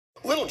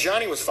Little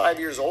Johnny was 5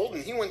 years old,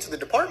 and he went to the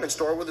department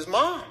store with his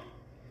mom.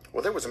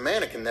 Well, there was a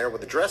mannequin there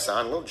with a dress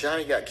on. Little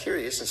Johnny got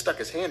curious and stuck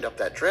his hand up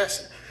that dress.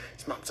 And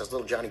his mom says,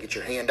 "Little Johnny, get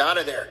your hand out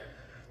of there.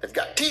 They've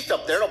got teeth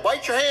up there. They'll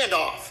bite your hand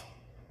off."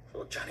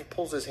 Little Johnny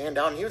pulls his hand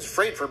out, and he was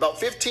afraid for about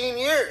 15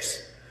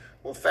 years.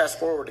 Well, fast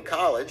forward to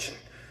college, and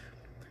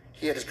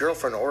he had his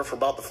girlfriend over for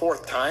about the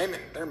fourth time,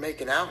 and they're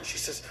making out. And she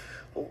says,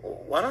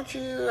 "Why don't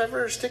you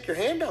ever stick your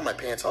hand down my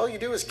pants? All you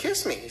do is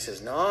kiss me." He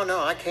says, No,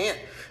 I can't.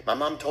 My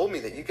mom told me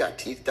that you got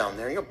teeth down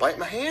there. You'll bite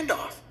my hand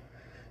off."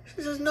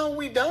 She says, "No,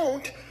 we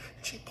don't."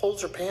 And she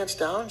pulls her pants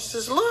down. And she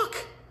says,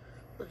 "Look."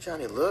 Well,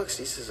 Johnny looks.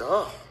 He says,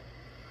 "Oh,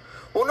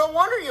 well, no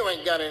wonder you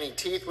ain't got any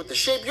teeth with the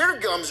shape your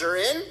gums are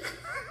in."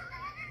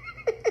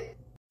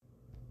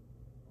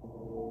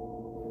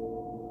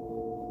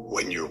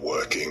 When you're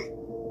working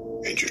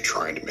and you're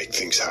trying to make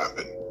things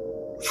happen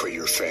for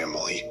your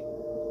family,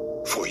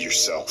 for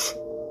yourself,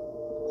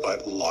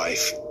 but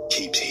life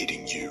keeps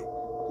hitting you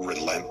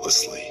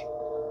relentlessly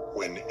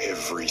when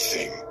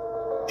everything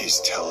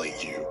is telling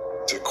you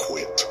to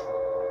quit.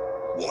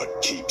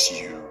 What keeps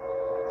you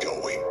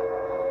going?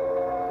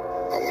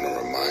 I want to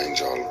remind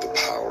y'all of the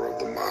power of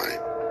the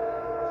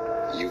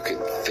mind. You can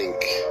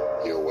think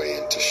your way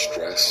into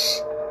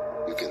stress.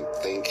 You can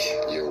think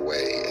your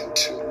way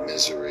into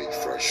misery,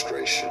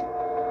 frustration.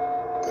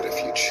 But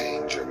if you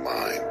change your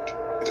mind,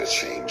 it'll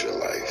change your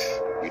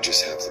life. You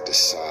just have to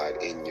decide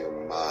in your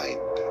mind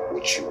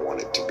what you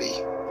want it to be.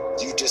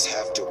 You just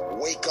have to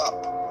wake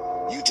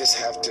up. You just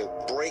have to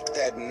break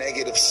that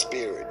negative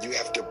spirit. You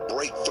have to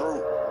break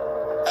through.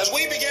 As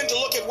we begin to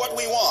look at what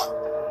we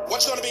want,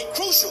 what's going to be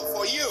crucial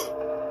for you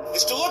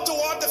is to look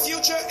toward the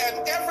future,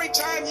 and every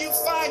time you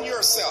find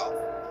yourself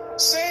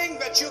saying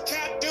that you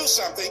can't do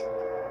something,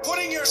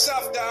 putting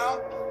yourself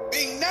down,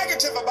 being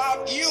negative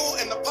about you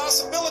and the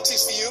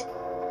possibilities for you,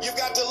 you've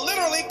got to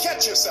literally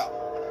catch yourself.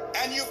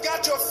 And you've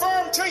got to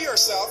affirm to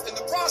yourself in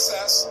the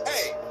process,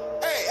 hey,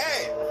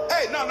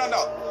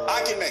 no,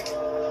 I can make it.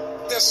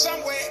 There's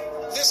some way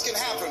this can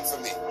happen for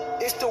me.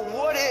 It's the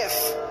what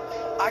if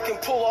I can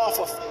pull off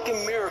a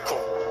fucking miracle.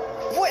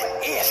 What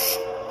if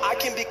I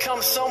can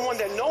become someone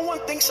that no one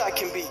thinks I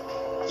can be?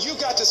 You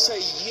got to say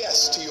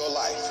yes to your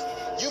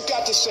life. You've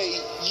got to say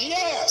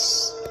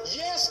yes.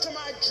 Yes to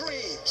my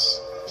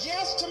dreams.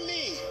 Yes to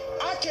me.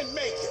 I can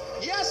make it.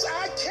 Yes,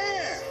 I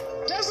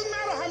can. Doesn't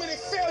matter how many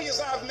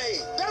failures I've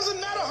made. Doesn't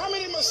matter how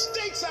many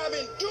mistakes I've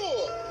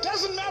endured.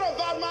 Doesn't matter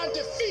about my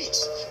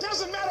defeats.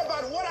 Doesn't matter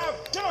about what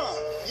I've done.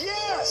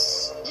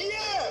 Yes.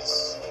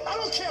 I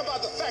don't care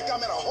about the fact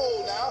I'm in a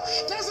hole now.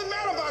 Doesn't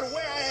matter about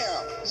where I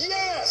am.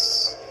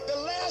 Yes. The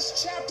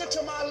last chapter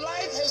to my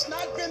life has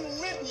not been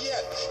written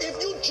yet.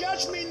 If you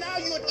judge me now,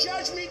 you'll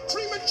judge me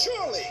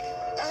prematurely.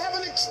 I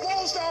haven't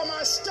exposed all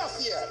my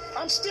stuff yet.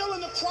 I'm still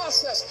in the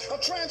process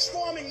of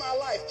transforming my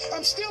life.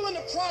 I'm still in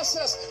the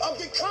process of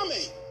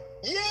becoming.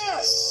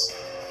 Yes.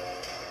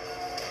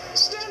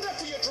 Stand up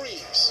for your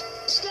dreams.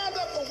 Stand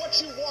up for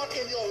what you want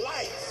in your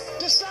life.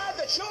 Decide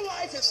that your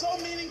life is so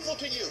meaningful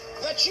to you,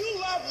 that you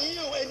love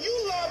you and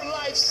you love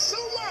life so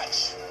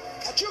much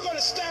that you're going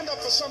to stand up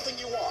for something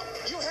you want.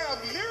 You have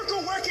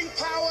miracle working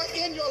power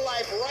in your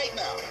life right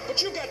now,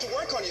 but you've got to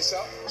work on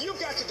yourself. You've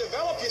got to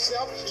develop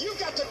yourself. You've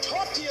got to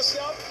talk to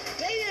yourself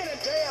day in and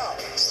day out,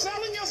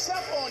 selling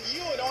yourself on you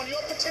and on your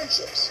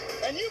potentials.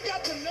 And you've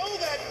got to know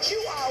that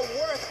you are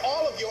worth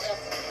all of your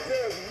effort.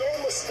 There's no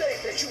mistake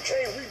that you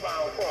can't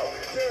rebound from.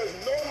 There's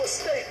no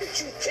mistake that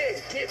you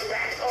can't get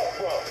back up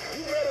from.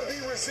 You better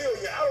be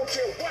resilient. I don't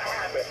care what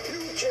happened.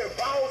 You can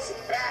bounce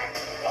back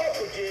up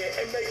again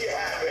and make it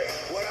happen.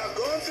 What I've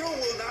gone through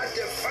will not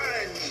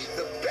define me.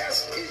 The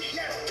best is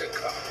yet to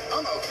come.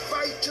 I'm going to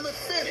fight to the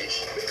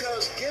finish,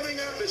 because giving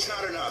up is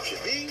not an option.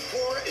 Being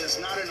poor is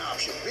not an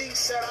option. Being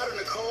set out in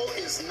the cold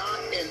is not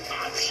an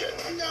option.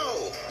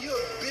 No, you're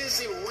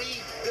busy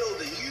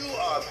rebuilding. You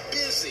are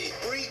busy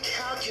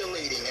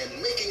recalculating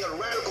and making a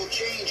radical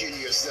change in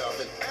yourself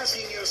and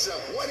asking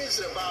yourself, what is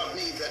it about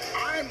me that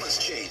I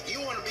must change?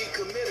 You want to be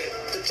committed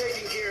to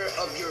taking care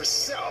of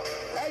yourself.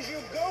 As you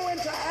go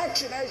into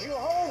action, as you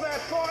hold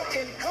that thought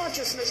in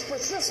consciousness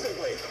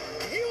persistently,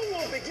 you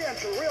will begin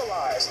to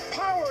realize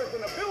powers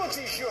and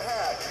abilities you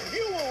have.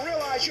 You will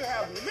realize you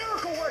have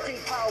miracle working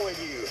power in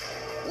you.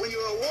 When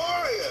you're a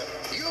warrior,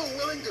 you're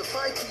willing to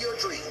fight for your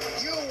dream.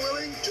 You're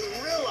willing to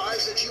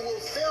realize that you will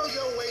fail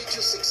your way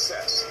to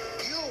success.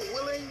 You're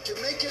willing to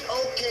make it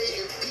okay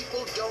if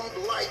people don't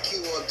like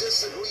you or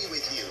disagree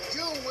with you.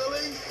 You're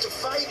willing to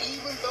fight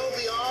even though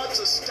the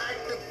odds are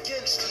stacked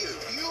against you.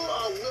 You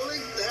are willing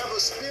to have a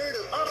spirit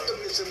of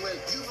optimism when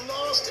you've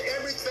lost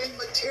everything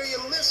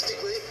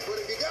materialistically, but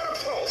if you got a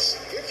pulse,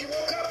 if you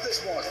woke up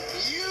this morning,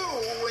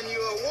 when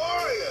you're a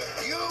warrior,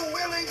 you're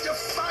willing to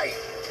fight.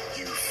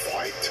 You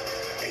fight,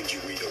 and you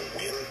either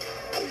win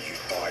or you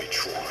die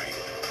trying.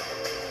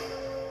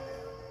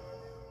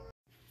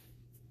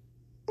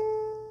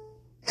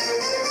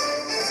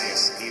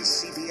 This is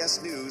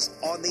CBS News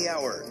on the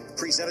Hour,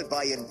 presented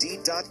by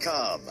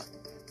Indeed.com.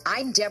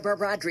 I'm Deborah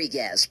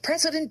Rodriguez.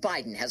 President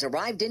Biden has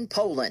arrived in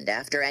Poland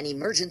after an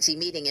emergency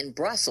meeting in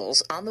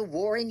Brussels on the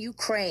war in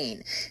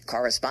Ukraine.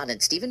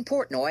 Correspondent Stephen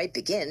Portnoy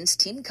begins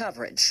team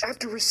coverage.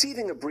 After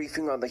receiving a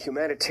briefing on the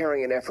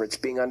humanitarian efforts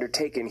being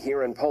undertaken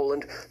here in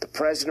Poland, the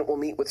president will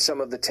meet with some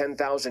of the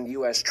 10,000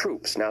 U.S.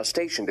 troops now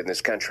stationed in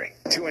this country.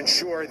 To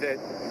ensure that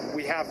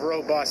we have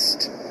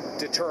robust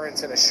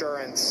deterrence and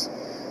assurance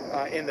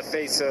in the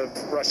face of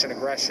Russian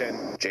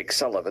aggression. Jake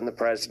Sullivan, the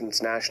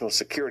president's national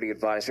security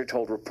advisor,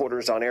 told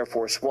reporters on Air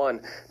Force One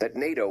that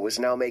NATO is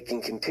now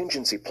making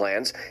contingency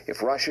plans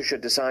if Russia should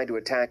decide to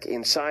attack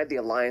inside the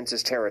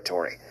alliance's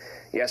territory.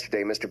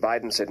 Yesterday, Mr.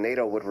 Biden said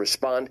NATO would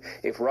respond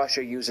if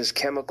Russia uses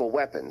chemical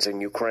weapons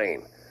in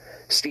Ukraine.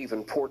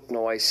 Stephen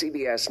Portnoy,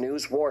 CBS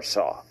News,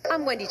 Warsaw.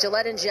 I'm Wendy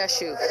Gillette in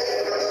Rzeszów.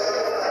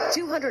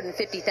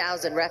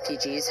 250,000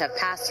 refugees have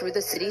passed through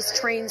the city's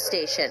train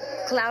station.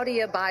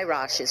 Claudia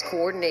Bayrash is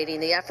coordinating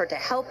the effort to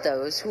help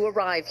those who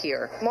arrive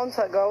here. Months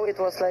ago, it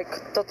was like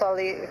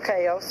totally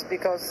chaos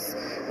because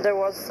there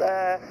was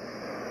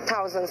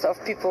thousands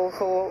of people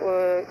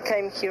who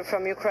came here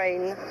from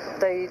Ukraine.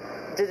 They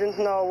didn't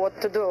know what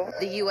to do.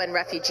 The UN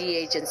Refugee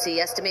Agency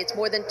estimates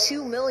more than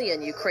 2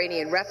 million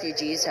Ukrainian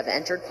refugees have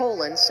entered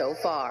Poland so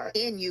far.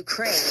 In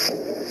Ukraine,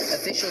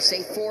 officials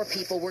say 4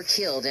 people were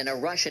killed in a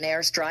Russian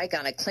airstrike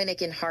on a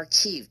clinic in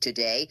Kharkiv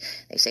today.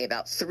 They say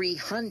about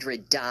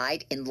 300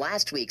 died in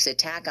last week's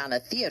attack on a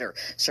theater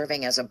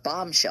serving as a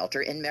bomb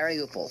shelter in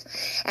Mariupol.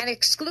 An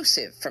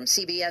exclusive from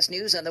CBS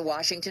News and the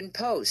Washington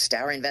Post.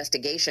 Our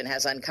investigation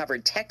has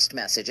uncovered text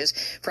messages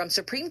from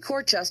Supreme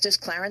Court Justice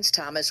Clarence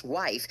Thomas'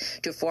 wife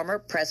to former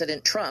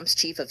President Trump's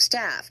chief of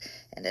staff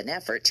and an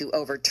effort to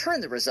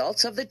overturn the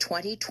results of the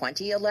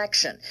 2020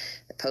 election.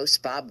 The Post's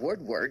Bob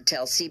Woodward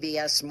tells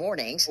CBS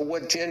Mornings.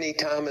 What Jenny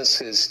Thomas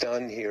has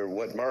done here,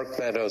 what Mark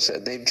Meadows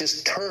said, they've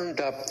just turned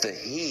up the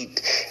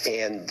heat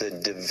and the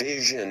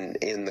division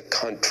in the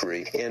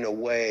country in a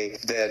way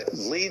that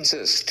leads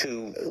us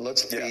to,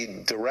 let's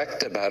be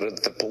direct about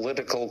it, the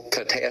political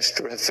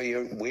catastrophe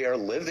we are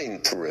living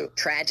through.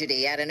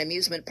 Tragedy at an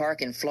amusement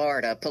park in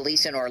Florida.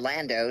 Police in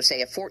Orlando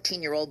say a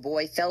 14-year-old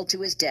boy fell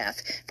to his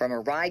death from a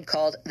ride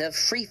called the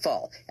Free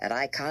Fall at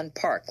Icon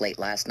Park late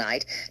last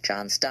night.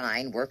 John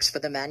Stein works for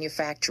the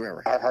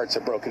manufacturer. Our hearts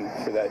are broken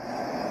for that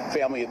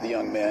family of the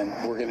young men.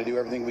 We're going to do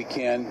everything we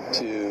can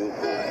to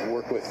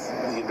work with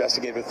the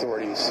investigative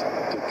authorities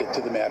to get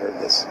to the matter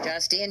of this.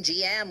 Just in,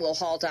 GM will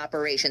halt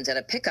operations at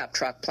a pickup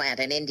truck plant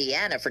in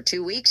Indiana for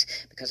 2 weeks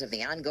because of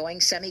the ongoing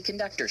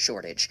semiconductor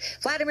shortage.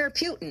 Vladimir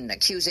Putin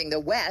accusing the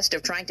West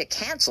of trying to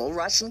cancel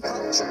Russian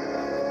culture.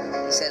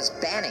 He says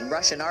banning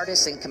Russian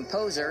artists and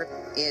composer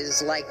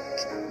is like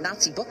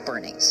Nazi book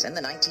burnings in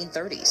the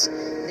 1930s.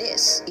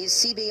 This is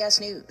CBS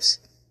News.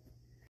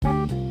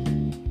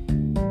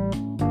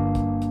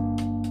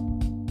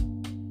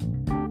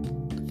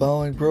 The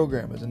following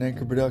program is an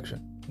Anchor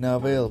production, now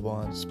available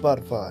on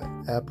Spotify,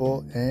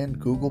 Apple, and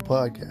Google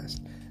Podcasts.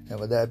 And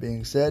with that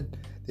being said,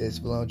 the Ace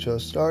Malone Show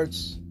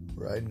starts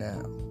right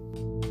now.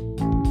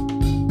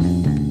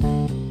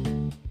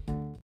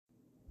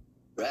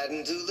 Right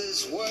into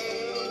this world,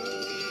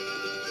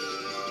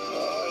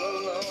 all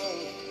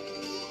alone.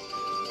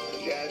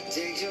 You gotta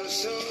take your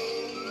soul,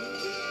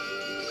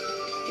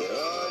 you're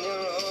on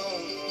your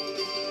own.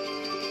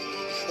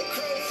 The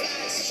crow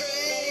flies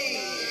straight,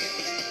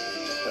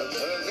 a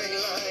perfect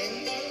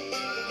line.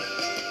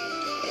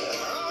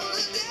 On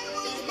the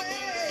devil's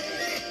back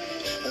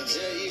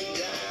until you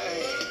die.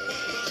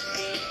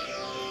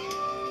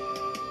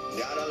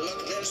 Gotta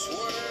look this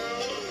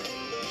world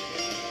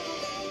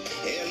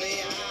in the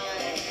eye.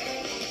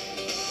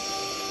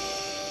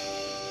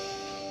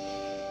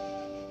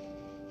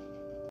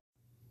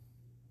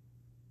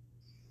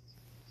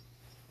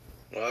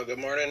 Well, good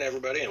morning,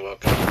 everybody, and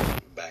welcome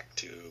back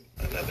to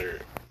another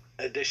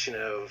edition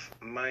of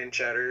Mind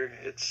Chatter.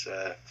 It's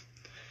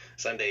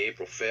Sunday,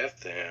 April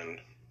 5th, and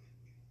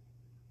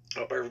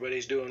hope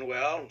everybody's doing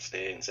well,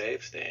 staying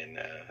safe, staying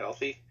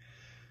healthy.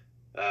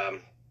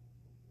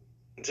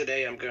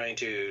 Today I'm going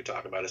to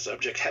talk about a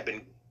subject I've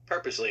been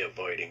purposely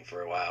avoiding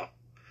for a while,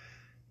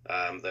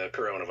 the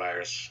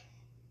coronavirus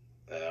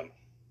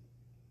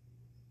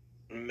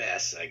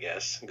mess, I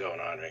guess, going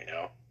on right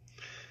now.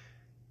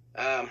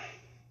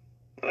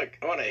 I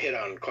want to hit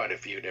on quite a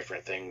few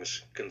different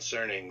things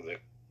concerning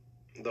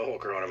the whole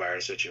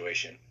coronavirus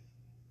situation,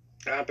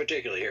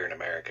 particularly here in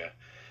America.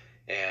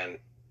 And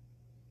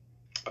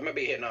I'm going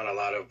to be hitting on a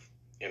lot of,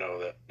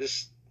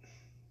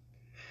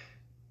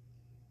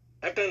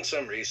 I've done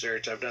some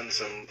research, I've done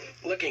some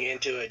looking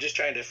into it, just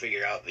trying to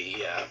figure out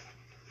the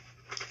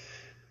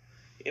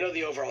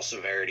overall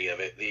severity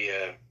of it,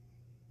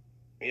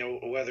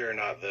 whether or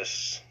not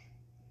this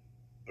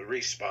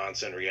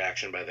response and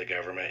reaction by the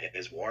government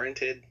is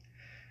warranted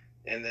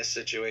in this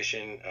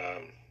situation.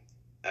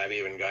 I've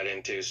even got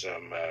into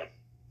some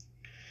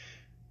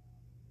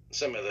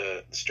of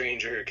the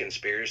stranger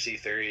conspiracy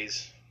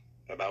theories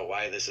about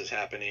why this is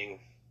happening.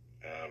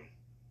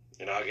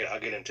 I'll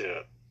get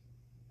into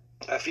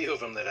a few of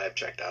them that I've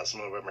checked out.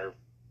 Some of them are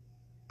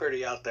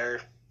pretty out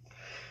there,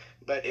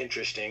 but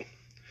interesting.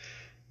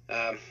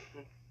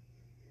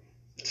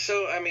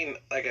 So, I mean,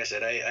 like I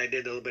said, I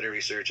did a little bit of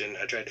research, and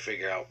I tried to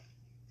figure out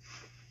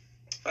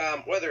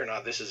whether or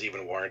not this is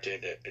even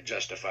warranted,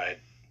 justified.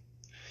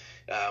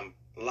 A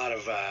lot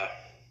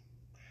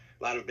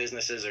of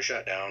businesses are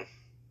shut down.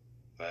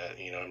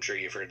 I'm sure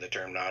you've heard the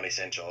term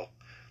non-essential.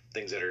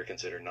 Things that are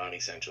considered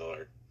non-essential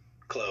are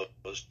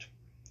closed.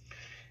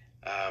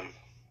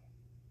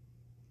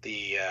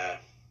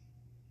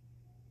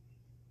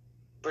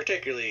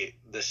 Particularly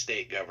the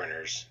state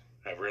governors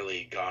have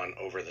really gone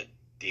over the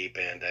deep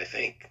end, I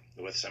think,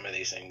 with some of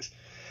these things,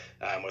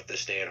 with the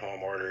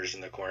stay-at-home orders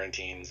and the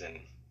quarantines and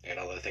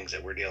all the things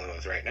that we're dealing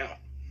with right now.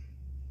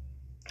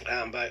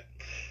 But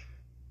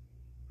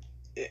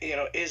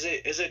is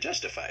it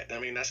justified? I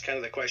mean, that's kind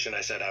of the question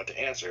I set out to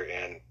answer.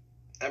 And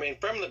I mean,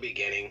 from the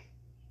beginning,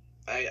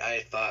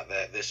 I thought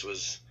that this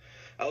was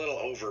a little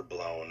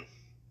overblown.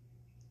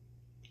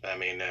 I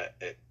mean, I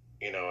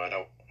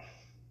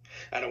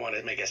don't want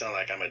to make it sound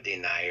like I'm a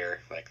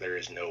denier, like there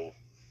is no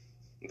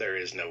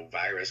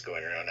virus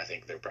going around. I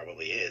think there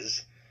probably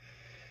is.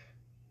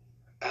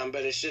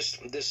 But it's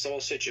just this whole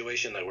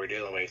situation that we're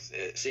dealing with,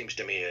 it seems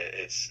to me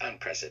it's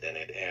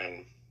unprecedented.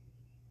 And,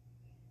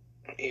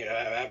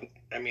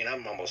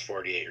 I'm almost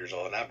 48 years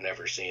old, and I've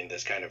never seen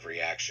this kind of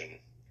reaction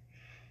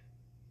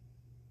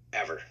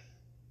ever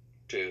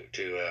to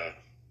a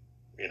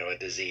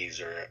disease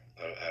or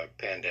a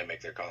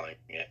pandemic, they're calling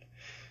it.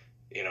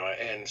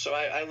 And so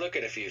I look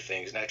at a few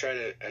things, and I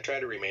try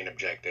to remain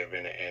objective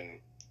and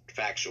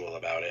factual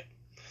about it.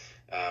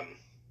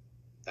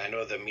 I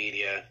know the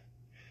media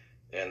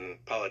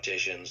and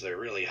politicians, they're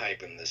really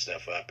hyping this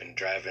stuff up and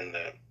driving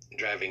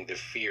the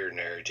fear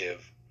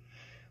narrative.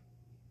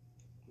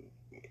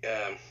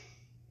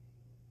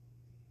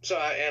 So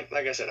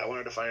like I said, I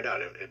wanted to find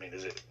out. I mean,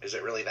 is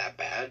it really that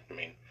bad?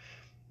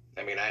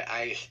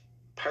 I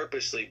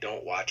purposely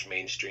don't watch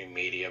mainstream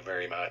media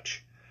very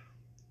much.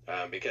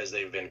 Because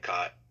they've been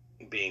caught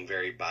being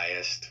very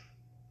biased,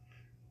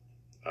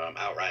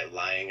 outright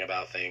lying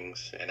about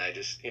things, and I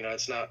just,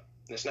 it's not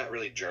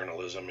really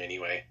journalism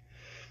anyway.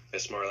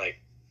 It's more like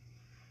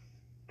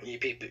the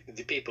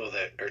people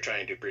that are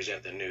trying to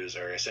present the news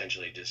are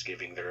essentially just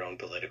giving their own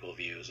political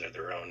views or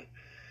their own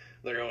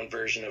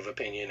version of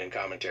opinion and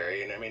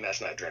commentary, and I mean,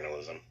 that's not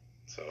journalism.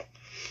 So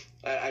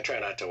I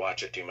try not to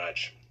watch it too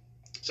much.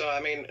 So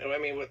I mean,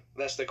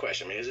 that's the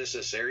question. I mean, is this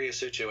a serious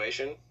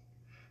situation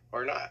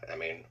or not? I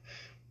mean,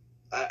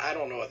 I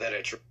don't know that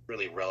it's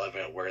really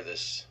relevant where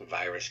this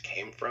virus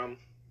came from,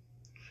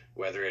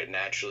 whether it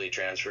naturally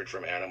transferred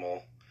from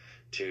animal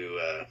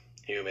to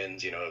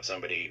humans. If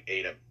somebody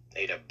ate a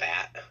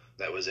bat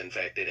that was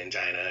infected in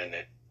China and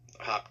it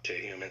hopped to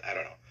human, I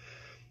don't know.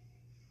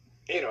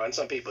 And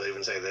some people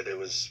even say that it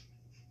was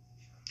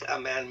a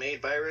man-made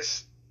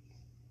virus,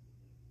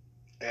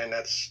 and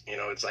that's,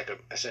 it's like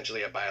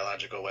essentially a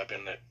biological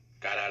weapon that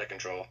got out of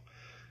control.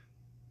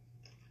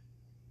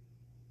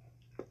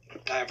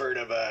 I've heard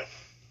of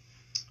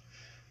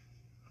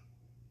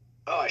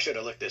I should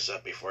have looked this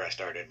up before I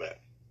started, but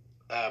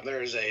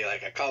there is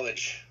a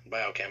college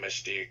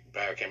biochemistry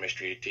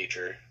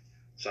teacher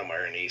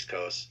somewhere in the East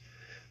Coast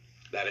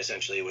that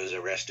essentially was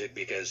arrested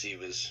because he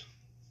was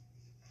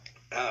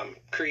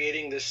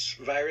creating this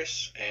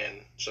virus,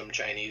 and some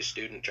Chinese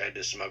student tried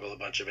to smuggle a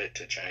bunch of it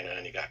to China,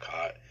 and he got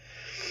caught.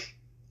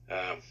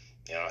 I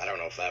don't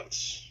know if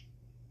that's,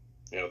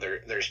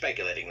 they're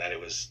speculating that it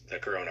was the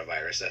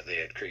coronavirus that they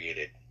had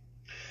created.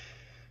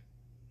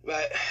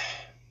 But,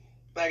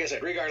 like I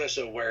said, regardless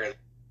of where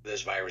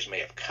this virus may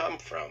have come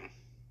from,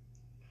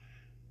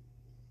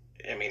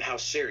 I mean, how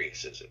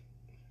serious is it?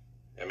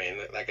 I mean,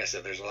 like I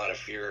said, there's a lot of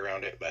fear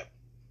around it, but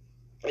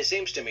it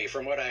seems to me,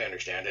 from what I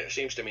understand, it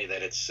seems to me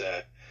that it's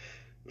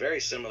very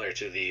similar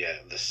to the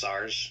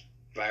SARS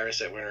virus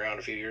that went around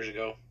a few years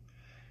ago.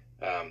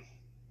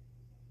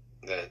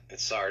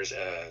 It's SARS,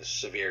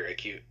 severe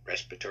acute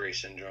respiratory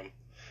syndrome,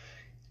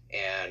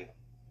 and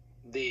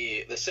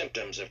the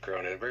symptoms of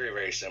corona are very,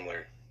 very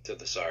similar to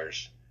the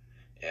SARS,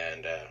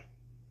 and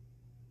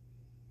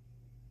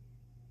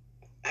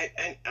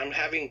I'm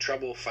having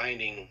trouble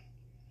finding,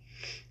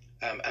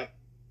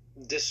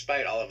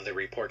 despite all of the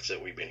reports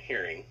that we've been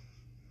hearing,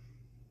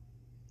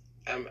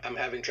 I'm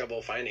having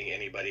trouble finding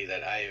anybody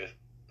that I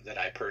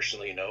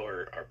personally know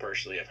or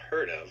personally have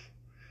heard of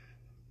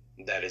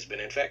that has been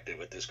infected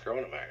with this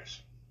coronavirus.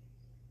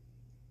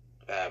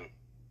 I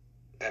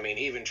mean,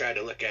 even tried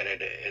to look at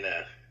it in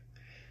a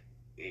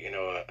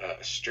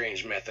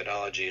strange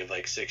methodology of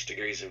like 6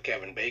 degrees of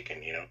Kevin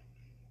Bacon.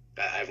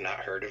 I've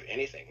not heard of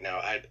anything. Now,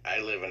 I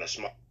live in a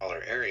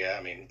smaller area.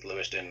 I mean,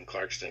 Lewiston,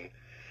 Clarkston,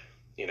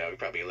 you're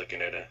probably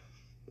looking at a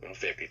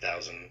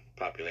 50,000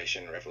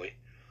 population roughly.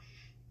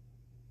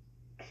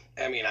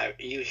 I mean,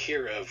 you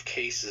hear of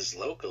cases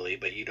locally,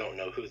 but you don't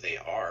know who they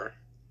are.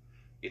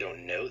 You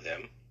don't know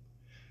them.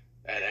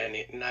 And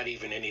not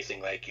even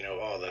anything like,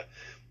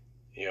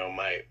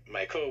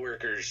 my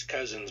coworker's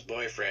cousin's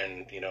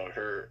boyfriend,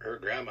 her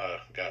grandma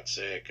got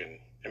sick, and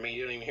I mean,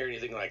 you don't even hear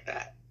anything like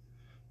that.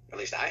 At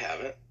least I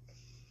haven't.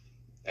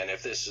 And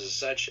if this is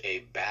such a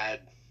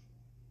bad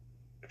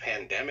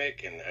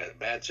pandemic and a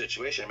bad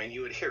situation, I mean,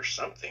 you would hear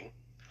something.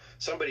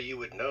 Somebody you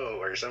would know,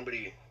 or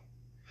somebody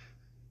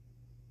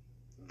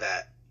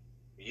that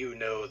you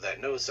know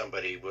that knows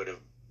somebody would have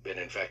been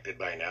infected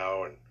by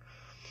now. And,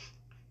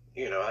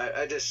 you know,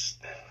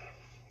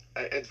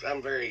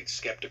 I'm very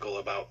skeptical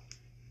about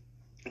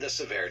the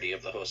severity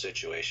of the whole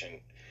situation.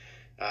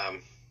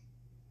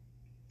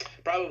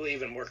 Probably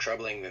even more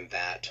troubling than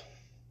that.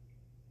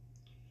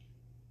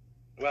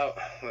 Well,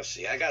 let's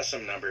see. I got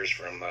some numbers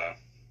from, I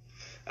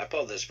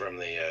pulled this from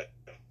the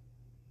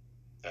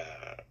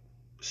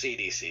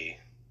CDC.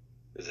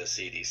 There's a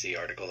CDC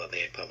article that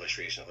they had published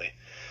recently.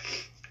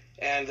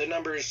 And the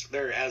numbers,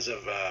 they're as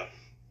of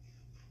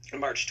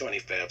March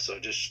 25th, so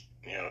just,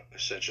 you know,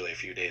 essentially a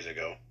few days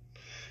ago.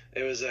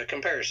 It was a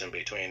comparison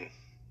between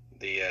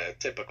the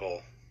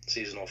typical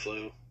seasonal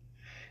flu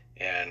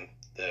and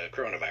the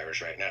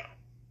coronavirus right now.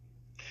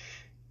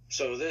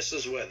 So this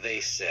is what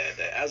they said.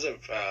 As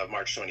of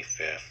March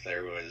 25th,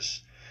 there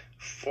was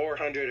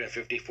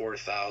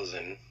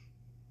 454,000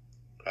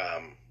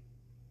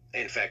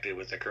 infected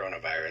with the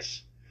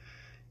coronavirus,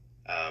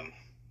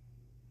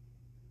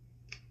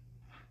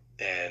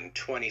 and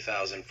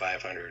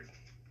 20,500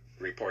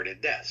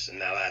 reported deaths. And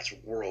now that's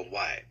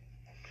worldwide,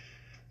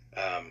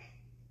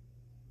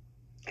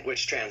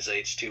 which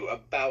translates to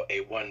about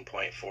a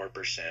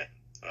 1.4%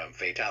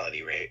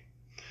 fatality rate.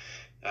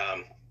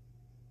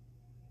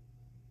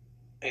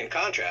 In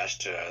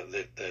contrast to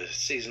the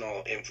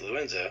seasonal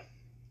influenza,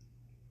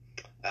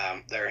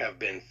 there have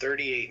been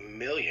 38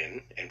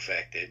 million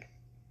infected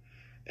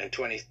and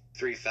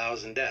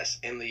 23,000 deaths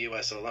in the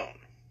U.S. alone.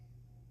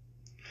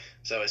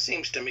 So it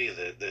seems to me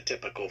that the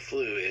typical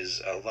flu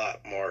is a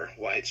lot more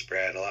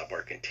widespread, a lot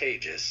more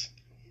contagious,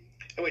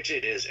 which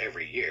it is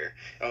every year.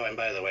 Oh, and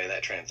by the way,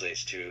 that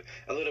translates to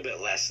a little bit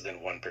less than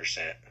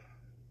 1%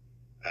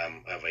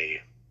 of a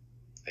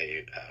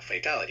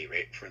fatality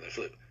rate for the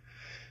flu.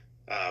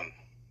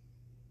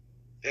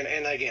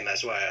 And again,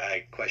 that's why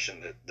I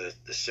question the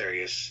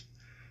seriousness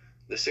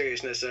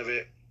of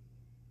it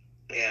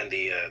and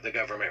the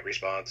government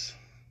response.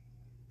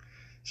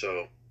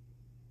 So,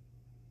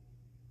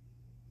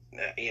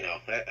 you know,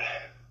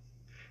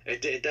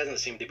 it doesn't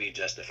seem to be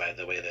justified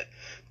the way that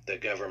the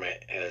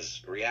government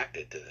has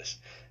reacted to this.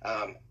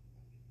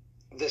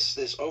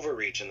 This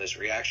overreach and this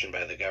reaction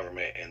by the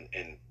government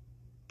and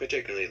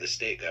particularly the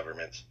state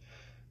governments.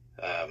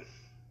 I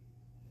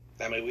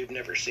mean, we've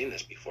never seen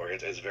this before.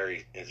 It's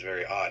very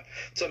odd.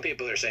 Some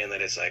people are saying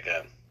that it's like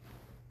an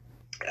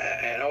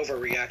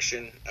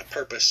overreaction, a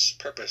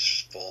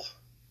purposeful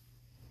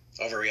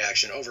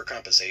overreaction,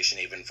 overcompensation,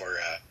 even for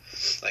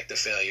like the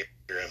failure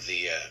of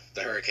the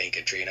Hurricane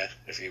Katrina,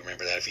 if you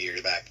remember that a few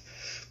years back,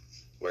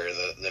 where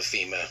the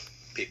FEMA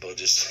people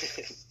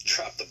just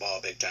dropped the ball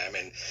big time,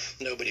 and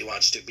nobody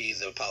wants to be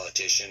the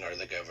politician or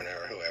the governor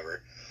or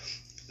whoever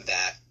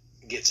that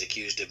gets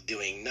accused of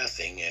doing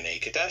nothing in a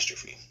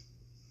catastrophe.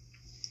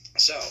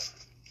 So,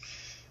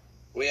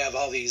 we have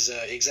all these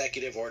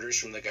executive orders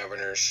from the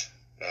governors,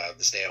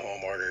 the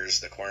stay-at-home orders,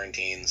 the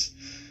quarantines.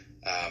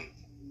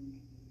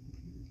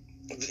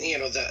 You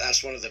know,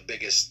 that's one of the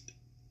biggest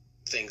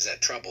things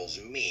that troubles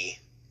me.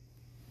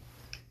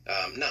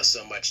 Not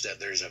so much that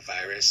there's a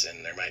virus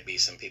and there might be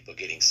some people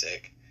getting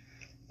sick,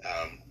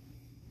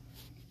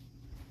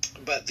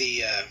 but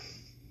the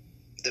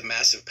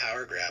massive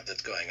power grab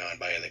that's going on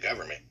by the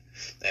government,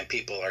 and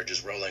people are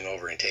just rolling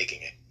over and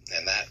taking it.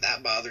 And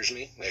that bothers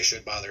me. It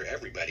should bother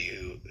everybody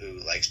who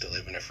likes to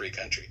live in a free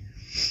country.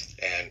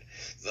 And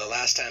the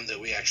last time that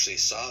we actually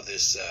saw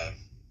this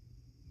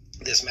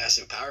this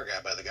massive power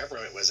grab by the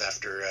government was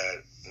after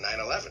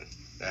 9/11,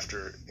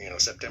 after, you know,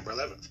 September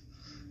 11th,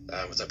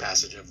 with the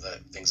passage of the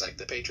things like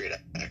the Patriot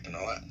Act and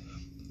all that.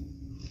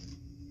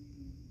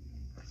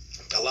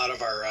 A lot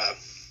of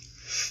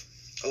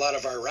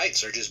our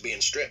rights are just being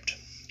stripped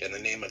in the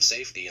name of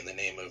safety, in the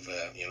name of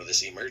you know,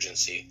 this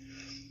emergency.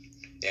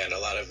 And a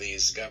lot of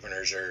these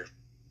governors are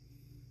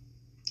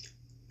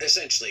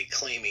essentially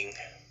claiming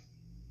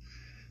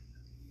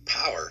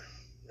power,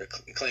 or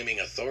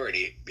claiming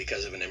authority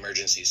because of an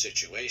emergency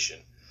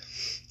situation.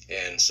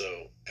 And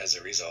so, as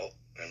a result,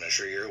 I'm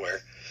sure you're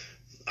aware,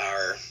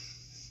 our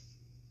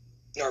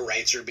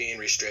rights are being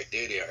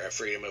restricted, our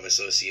freedom of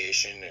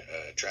association,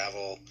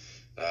 travel.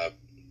 I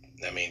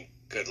mean,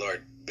 good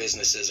Lord,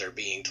 businesses are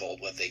being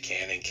told what they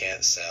can and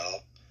can't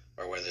sell,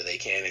 or whether they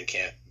can and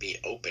can't be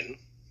open.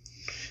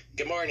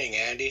 Good morning,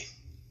 Andy.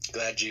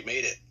 Glad you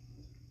made it.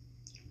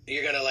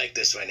 You're going to like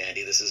this one,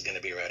 Andy. This is going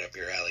to be right up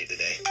your alley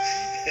today.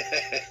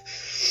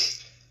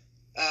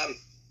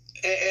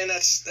 And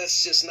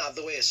that's just not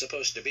the way it's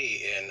supposed to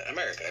be in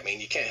America. I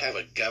mean, you can't have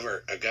a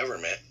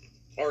government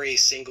or a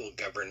single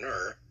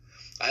governor.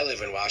 I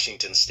live in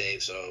Washington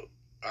State, so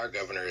our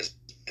governor has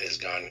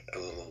gone a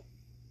little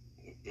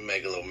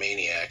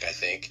megalomaniac, I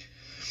think.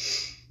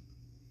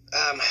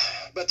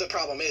 But the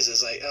problem is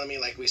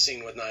like we've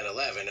seen with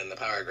 9/11 and the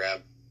power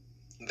grab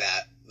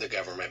that the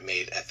government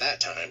made at that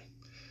time.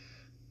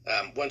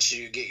 Once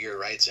you get your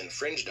rights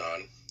infringed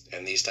on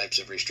and these types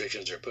of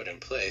restrictions are put in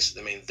place,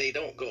 I mean, they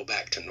don't go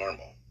back to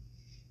normal.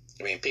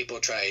 I mean, people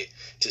try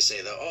to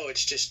say that, oh,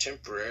 it's just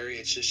temporary.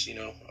 It's just,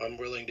 I'm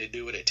willing to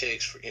do what it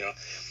takes for,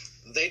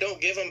 they don't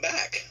give them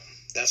back.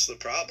 That's the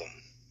problem.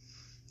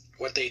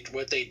 What they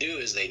do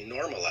is they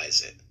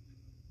normalize it.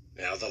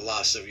 The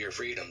loss of your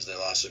freedoms, the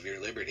loss of your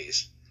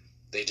liberties.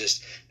 They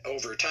just,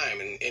 over time,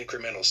 in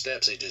incremental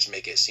steps, they just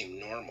make it seem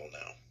normal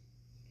now.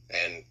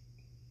 And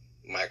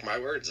mark my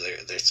words,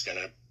 it's going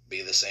to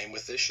be the same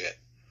with this shit.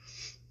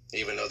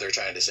 Even though they're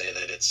trying to say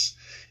that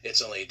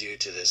it's only due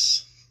to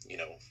this,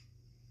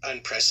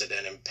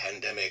 unprecedented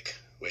pandemic,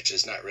 which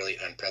is not really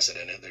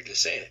unprecedented. They're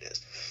just saying it is.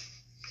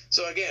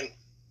 So again,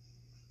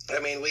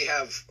 I mean, we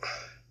have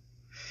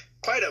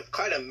quite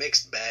a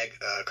mixed bag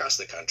across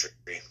the country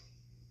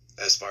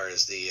as far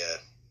as the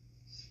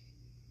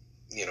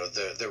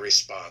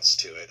response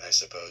to it, I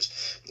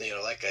suppose.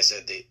 Like I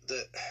said,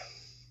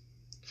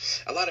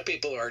 a lot of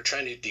people are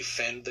trying to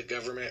defend the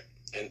government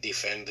and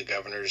defend the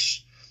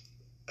governors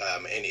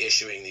in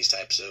issuing these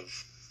types of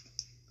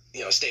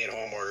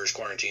stay-at-home orders,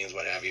 quarantines,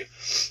 what have you.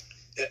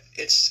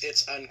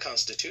 It's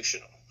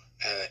unconstitutional.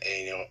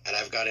 And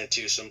I've got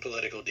into some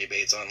political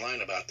debates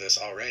online about this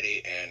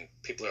already, and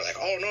people are like,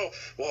 oh no,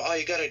 well, all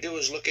you got to do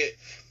is look at,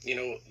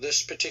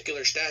 this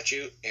particular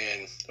statute.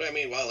 And I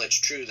mean, while it's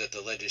true that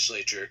the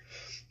legislature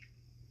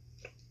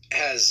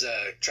has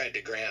tried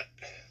to grant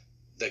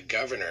the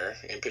governor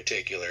in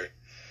particular,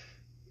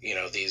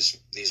 these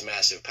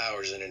massive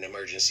powers in an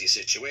emergency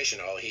situation,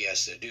 all he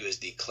has to do is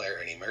declare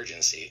an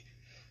emergency.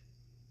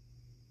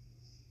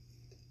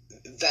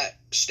 That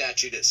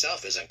statute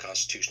itself is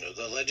unconstitutional.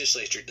 The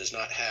legislature does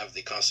not have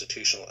the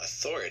constitutional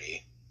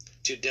authority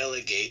to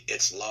delegate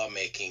its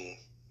lawmaking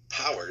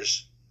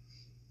powers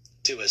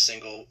to a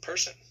single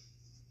person.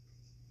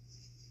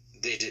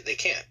 They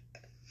can't.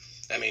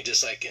 I mean,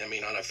 just like,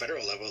 on a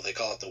federal level, they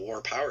call it the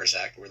War Powers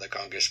Act, where the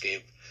Congress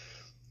gave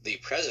the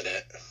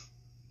president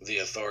the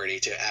authority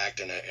to act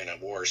in a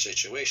war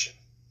situation.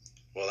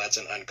 Well, that's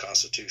an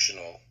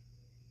unconstitutional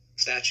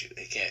statute.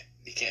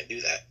 You can't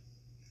do that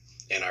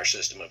in our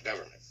system of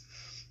government.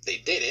 They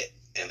did it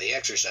and they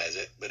exercise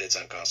it, but it's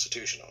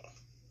unconstitutional.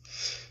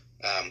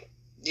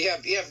 You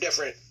have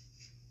different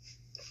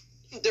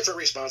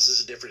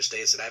responses in different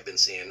states that I've been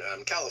seeing.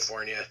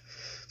 California,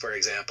 for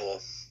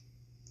example,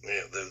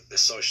 the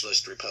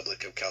Socialist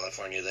Republic of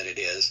California that it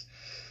is.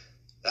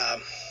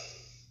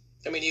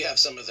 You have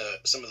some of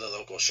the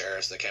local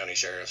sheriffs, the county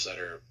sheriffs, that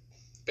are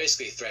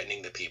basically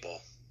threatening the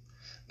people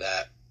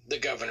that the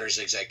governor's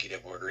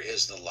executive order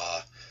is the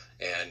law,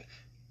 and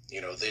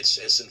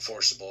it's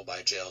enforceable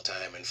by jail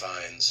time and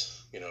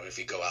fines, if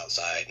you go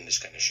outside and this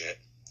kind of shit.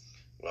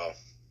 Well,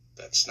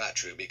 that's not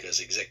true, because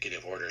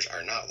executive orders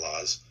are not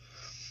laws,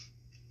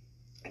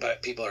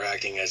 but people are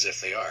acting as if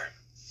they are.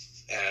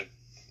 And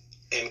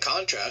in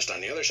contrast,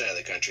 on the other side of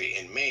the country,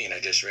 in Maine, I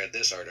just read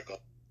this article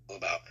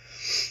about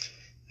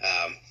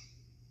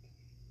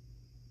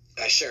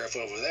a sheriff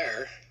over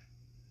there,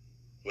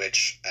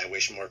 which I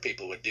wish more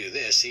people would do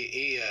this.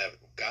 He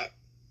got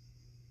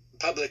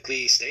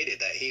publicly stated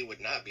that he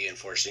would not be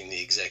enforcing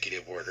the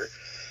executive order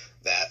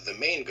that the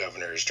Maine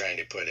governor is trying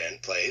to put in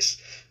place.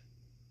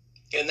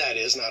 And that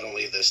is not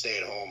only the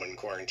stay-at-home and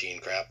quarantine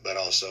crap, but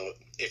also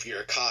if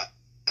you're caught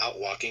out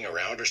walking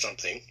around or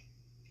something,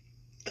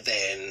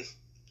 then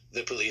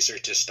the police are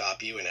to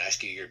stop you and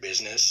ask you your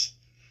business,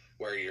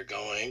 where you're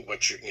going,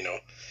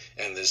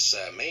 and this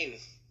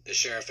the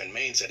sheriff in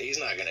Maine said he's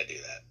not going to do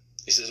that.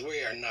 He says,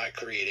 we are not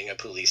creating a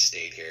police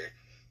state here.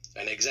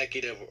 An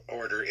executive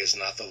order is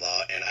not the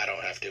law, and I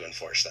don't have to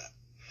enforce that.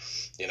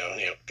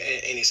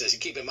 And he says,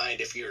 keep in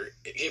mind, if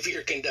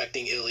you're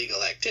conducting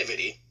illegal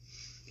activity,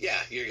 yeah,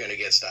 you're going to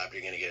get stopped,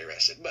 you're going to get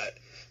arrested. But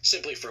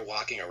simply for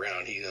walking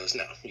around, he goes,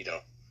 no, you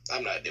don't.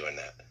 I'm not doing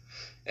that.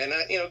 And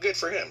good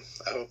for him.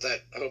 I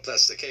hope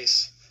that's the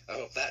case. I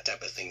hope that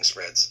type of thing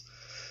spreads.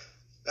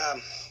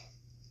 Well,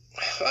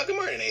 good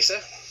morning,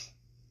 Asa.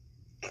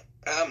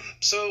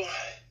 So,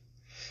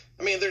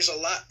 there's a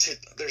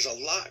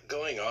lot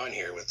going on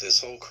here with this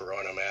whole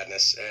Corona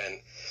madness,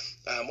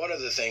 and one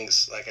of the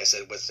things, like I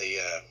said, with the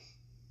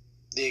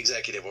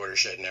executive order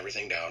shutting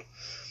everything down,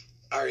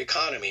 our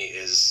economy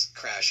is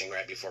crashing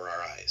right before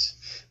our eyes.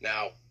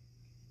 Now,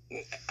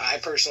 I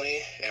personally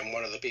am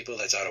one of the people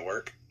that's out of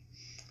work.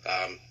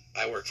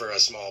 I work for a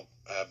small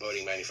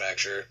boating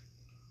manufacturer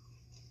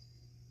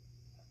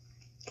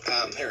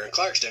here in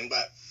Clarkston,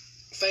 but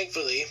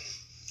thankfully,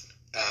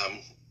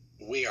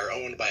 we are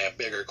owned by a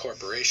bigger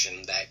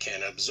corporation that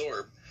can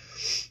absorb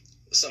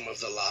some of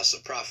the loss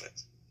of profit.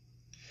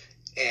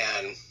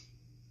 And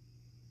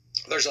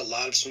there's a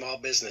lot of small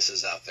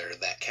businesses out there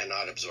that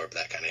cannot absorb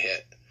that kind of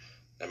hit.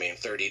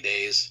 30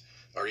 days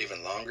or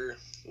even longer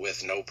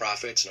with no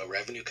profits, no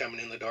revenue coming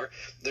in the door,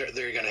 they're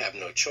going to have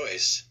no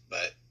choice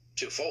but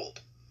to fold.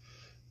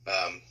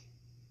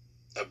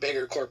 A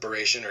bigger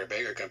corporation or a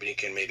bigger company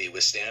can maybe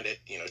withstand it,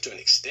 to an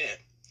extent.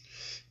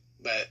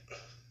 But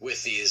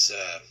with these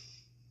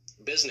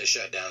business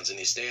shutdowns and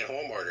these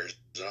stay-at-home orders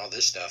and all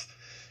this stuff,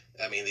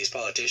 these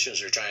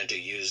politicians are trying to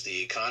use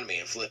the economy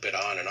and flip it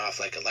on and off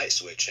like a light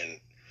switch. And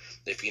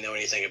if you know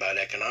anything about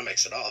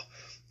economics at all,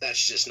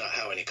 that's just not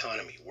how an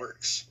economy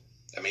works.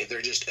 I mean,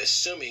 they're just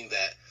assuming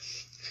that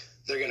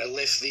they're going to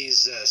lift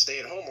these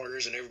stay-at-home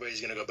orders and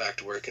everybody's going to go back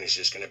to work and it's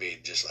just going to be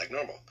just like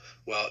normal.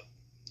 Well,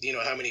 you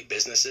know how many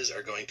businesses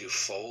are going to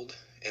fold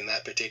in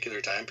that particular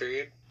time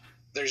period?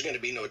 There's going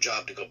to be no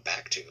job to go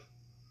back to,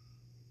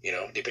 you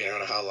know, depending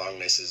on how long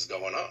this is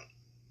going on.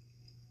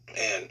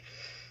 And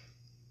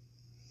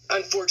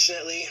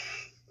unfortunately,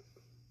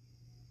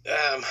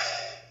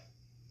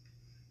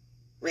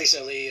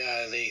 recently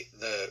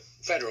the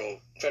federal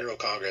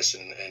Congress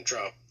and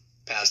Trump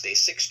passed a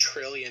 $6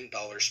 trillion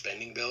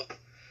spending bill,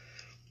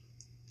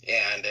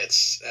 and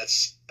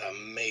that's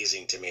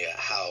amazing to me at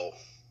how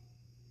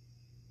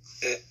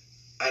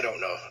I don't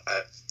know.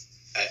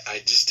 I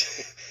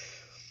just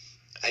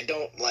I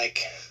don't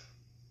like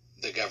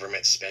the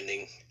government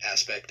spending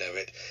aspect of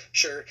it.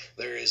 Sure,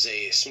 there is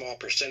a small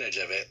percentage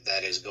of it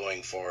that is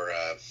going for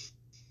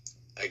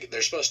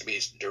there's supposed to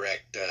be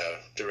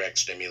direct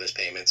stimulus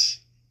payments.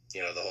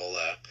 You know, the whole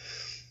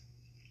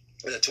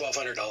the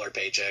 $1,200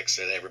 paychecks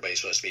that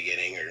everybody's supposed to be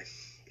getting, or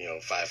you know,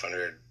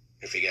 $500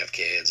 if you have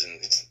kids,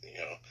 and you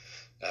know,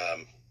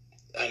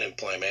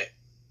 unemployment.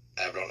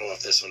 I don't know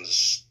if this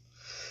one's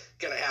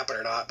going to happen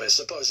or not, but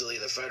supposedly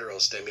the federal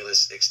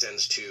stimulus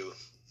extends to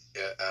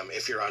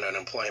if you're on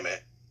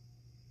unemployment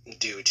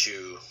due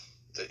to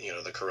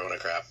the corona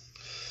crap,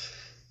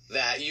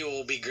 that you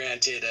will be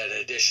granted an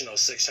additional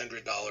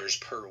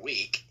 $600 per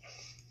week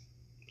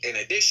in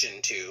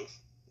addition to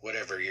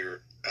whatever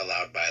you're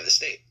allowed by the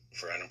state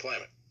for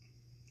unemployment.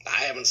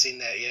 I haven't seen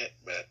that yet,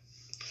 but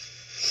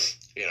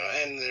you know,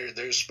 and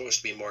there's supposed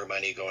to be more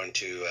money going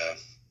to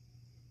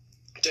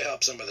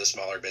help some of the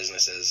smaller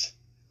businesses,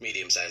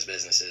 medium-sized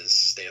businesses,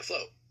 stay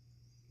afloat.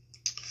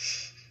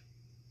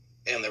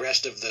 And the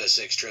rest of the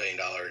 $6 trillion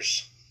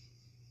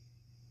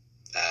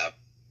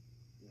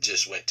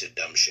just went to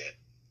dumb shit,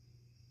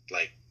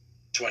 like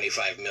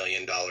 $25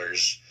 million,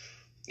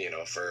 you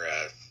know, for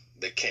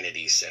the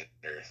Kennedy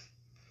Center,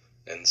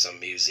 and some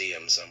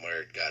museum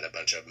somewhere got a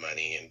bunch of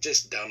money, and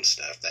just dumb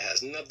stuff that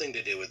has nothing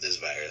to do with this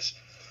virus.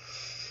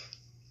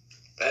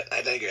 But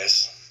I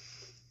digress.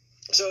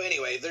 So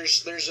anyway,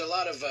 there's a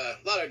lot of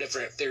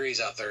different theories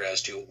out there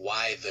as to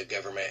why the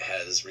government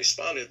has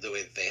responded the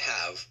way that they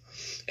have,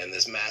 and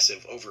this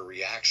massive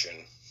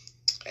overreaction.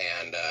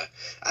 And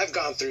I've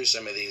gone through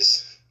some of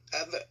these.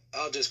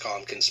 I'll just call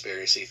them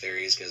conspiracy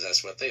theories because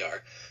that's what they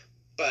are.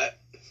 But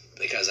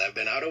because I've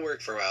been out of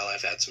work for a while,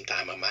 I've had some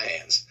time on my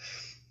hands.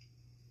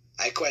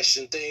 I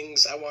question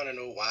things. I want to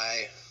know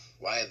why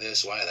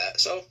this, why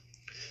that. So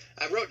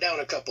I wrote down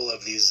a couple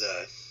of these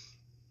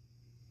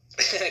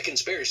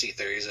conspiracy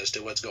theories as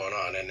to what's going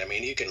on. And I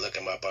mean, you can look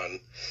them up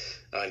on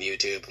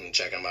YouTube and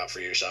check them out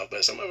for yourself,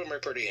 but some of them are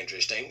pretty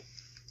interesting.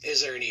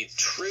 Is there any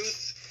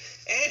truth?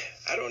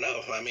 I don't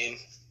know. I mean,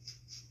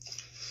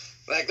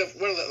 like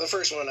the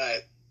first one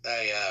I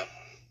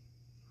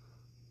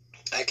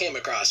came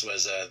across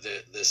was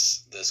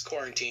this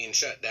quarantine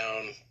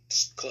shutdown,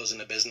 closing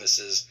the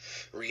businesses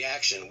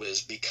reaction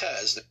was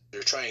because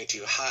they're trying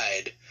to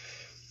hide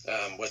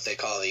what they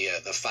call the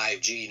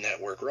 5G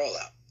network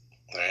rollout,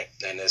 right?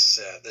 And this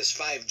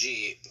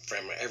 5G,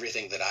 from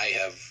everything that I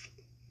have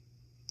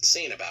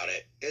seen about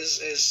it,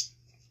 is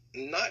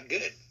not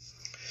good.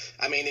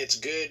 I mean, it's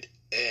good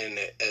in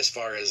as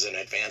far as an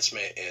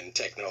advancement in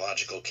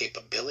technological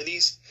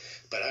capabilities,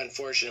 but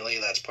unfortunately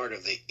that's part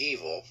of the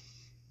evil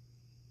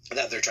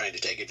that they're trying to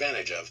take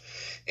advantage of.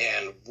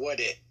 And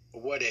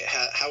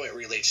how it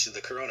relates to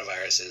the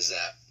coronavirus is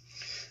that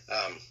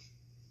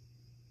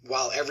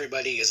while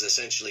everybody is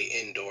essentially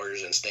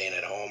indoors and staying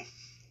at home,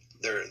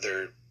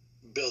 they're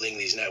building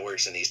these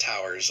networks and these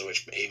towers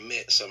which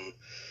emit some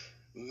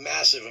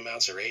massive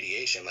amounts of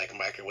radiation, like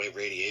microwave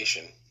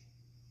radiation,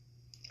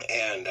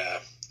 and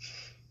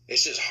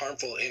it's just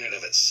harmful in and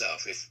of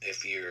itself.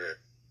 If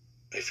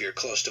you're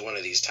close to one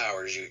of these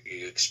towers,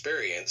 you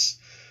experience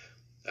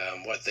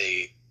what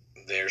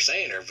they're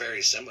saying are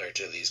very similar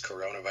to these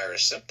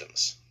coronavirus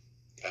symptoms.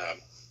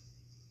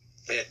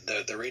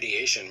 The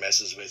radiation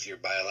messes with your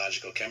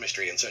biological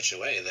chemistry in such a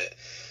way that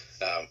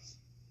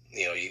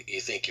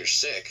you think you're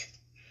sick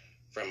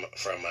from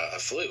a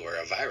flu or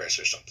a virus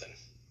or something.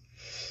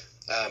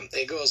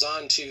 It goes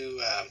on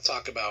to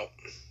talk about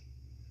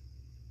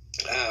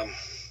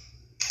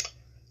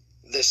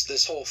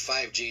this whole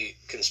 5G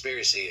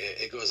conspiracy.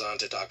 It goes on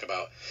to talk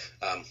about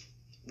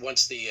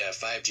once the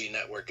 5G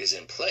network is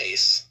in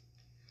place,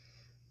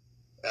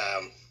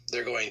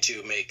 they're going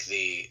to make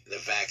the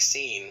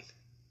vaccine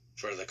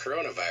for the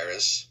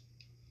coronavirus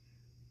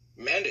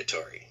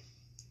mandatory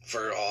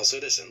for all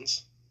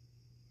citizens.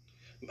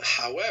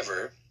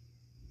 However,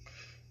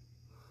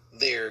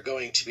 they're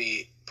going to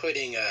be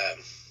putting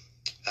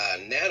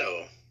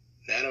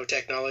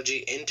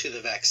nanotechnology into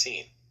the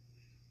vaccine,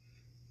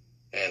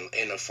 and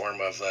in the form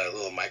of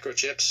little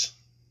microchips,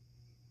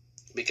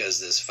 because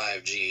this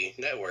 5G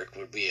network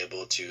would be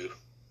able to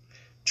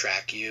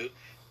track you,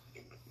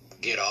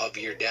 get all of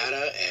your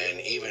data,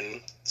 and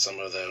even some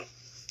of the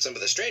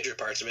stranger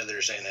parts of it that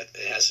are saying that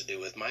it has to do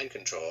with mind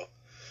control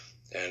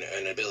and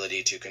an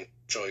ability to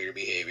control your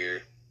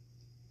behavior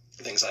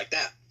things like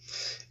that.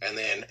 And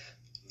then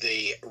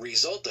the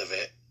result of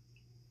it,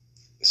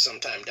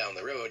 sometime down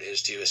the road,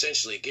 is to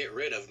essentially get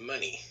rid of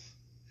money,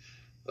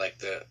 like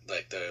the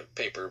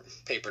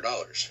paper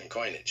dollars and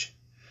coinage,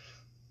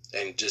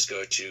 and just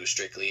go to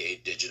strictly a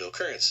digital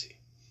currency.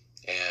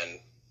 And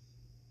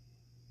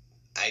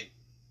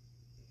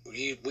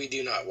we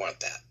do not want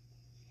that.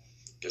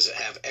 Does it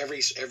have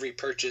every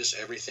purchase,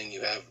 everything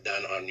you have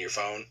done on your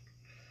phone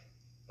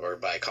or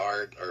by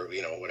card or,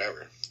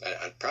 whatever?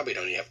 I probably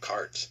don't even have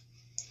cards.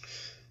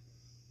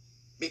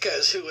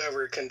 Because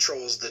whoever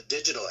controls the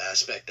digital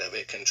aspect of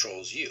it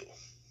controls you,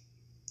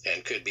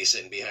 and could be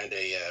sitting behind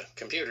a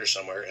computer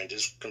somewhere and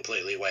just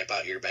completely wipe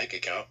out your bank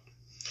account.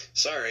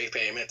 Sorry,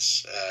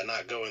 payments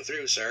not going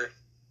through, sir.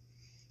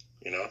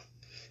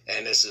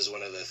 And this is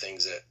one of the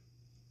things that,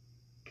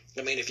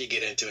 if you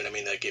get into it,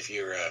 like if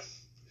you're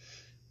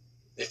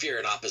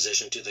in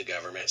opposition to the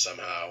government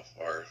somehow,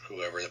 or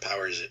whoever the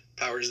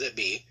powers that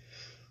be,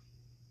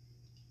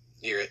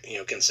 you're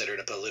considered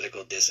a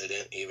political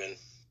dissident even.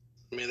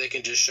 They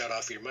can just shut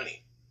off your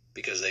money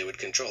because they would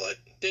control it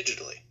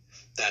digitally.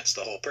 That's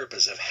the whole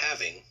purpose of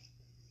having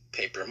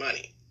paper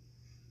money,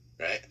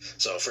 right?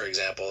 So, for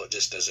example,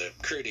 just as a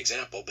crude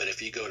example, but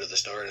if you go to the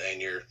store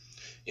and your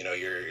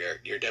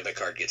debit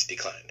card gets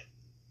declined,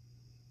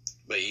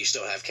 but you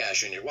still have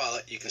cash in your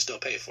wallet, you can still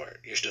pay for it.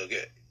 You're still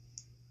good.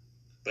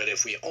 But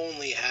if we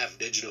only have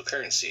digital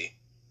currency,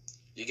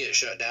 you get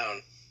shut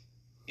down,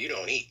 you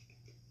don't eat.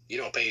 You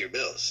don't pay your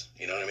bills.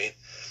 You know what I mean?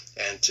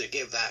 And to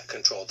give that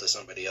control to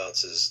somebody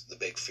else is the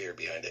big fear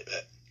behind it.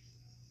 But,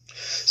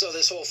 so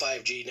this whole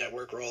 5G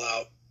network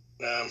rollout,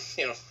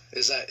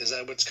 is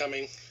that what's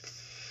coming?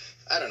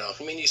 I don't know.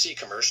 You see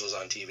commercials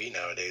on TV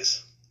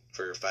nowadays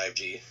for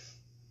 5G.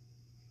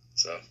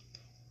 So,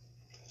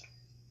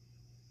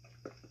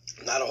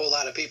 not a whole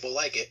lot of people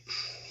like it.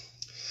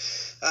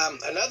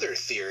 Another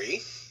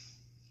theory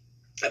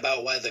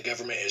about why the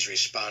government is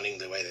responding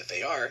the way that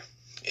they are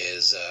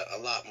is a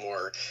lot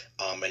more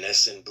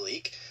ominous and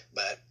bleak.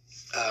 But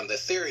the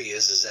theory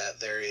is that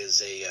there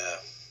is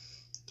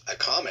a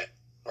comet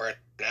or an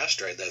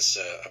asteroid that's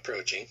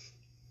approaching,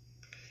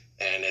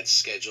 and it's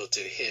scheduled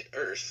to hit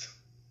Earth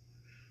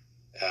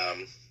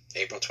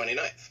April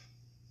 29th.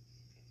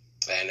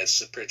 And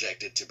it's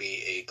projected to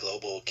be a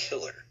global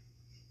killer.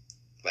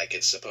 Like,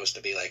 it's supposed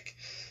to be like,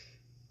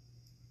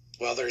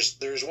 well,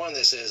 there's one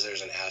that says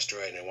there's an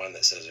asteroid and one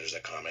that says there's a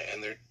comet,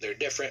 and they're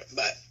different,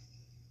 but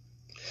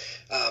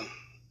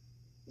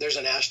there's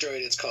an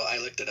asteroid. I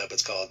looked it up.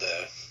 It's called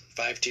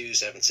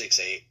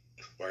 52768,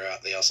 or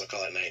they also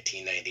call it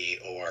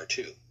 1998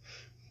 OR2,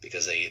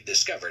 because they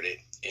discovered it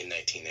in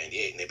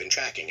 1998, and they've been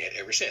tracking it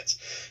ever since.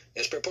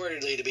 It's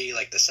purportedly to be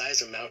like the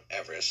size of Mount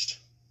Everest,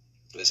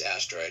 this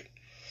asteroid.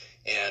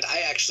 And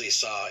I actually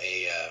saw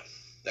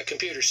a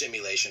computer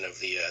simulation of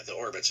the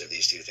orbits of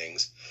these two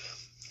things,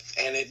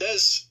 and it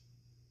does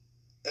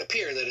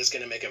appear that it's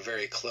going to make a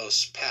very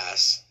close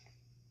pass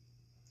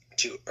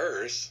to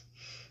Earth.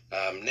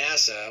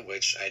 NASA,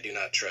 which I do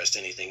not trust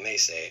anything they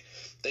say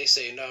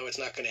no, it's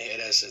not going to hit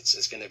us.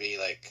 It's going to be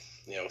like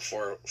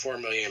 4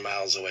 million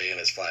miles away in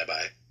its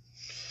flyby.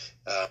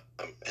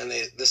 And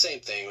the same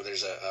thing.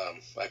 There's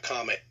a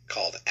comet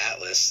called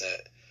Atlas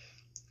that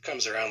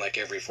comes around like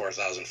every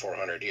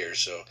 4,400 years.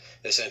 So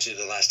essentially,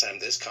 the last time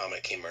this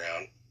comet came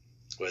around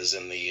was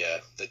in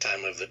the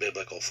time of the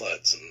biblical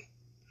floods,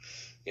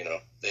 and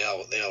they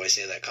always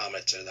say that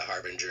comets are the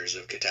harbingers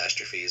of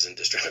catastrophes and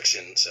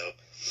destruction. So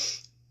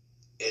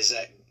is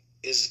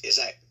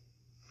that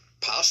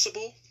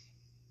possible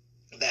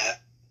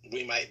that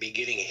we might be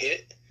getting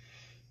hit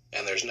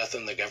and there's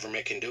nothing the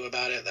government can do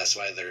about it? That's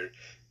why they're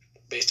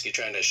basically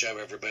trying to shove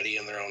everybody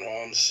in their own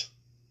homes,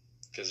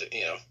 because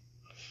I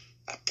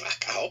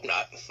hope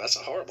not. That's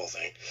a horrible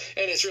thing.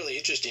 And it's really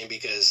interesting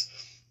because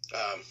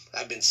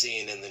I've been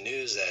seeing in the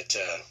news that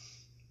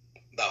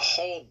the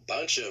whole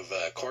bunch of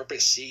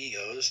corporate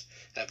CEOs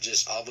have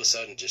just all of a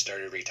sudden just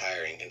started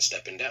retiring and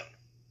stepping down.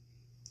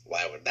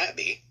 Why would that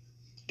be?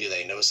 Do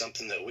they know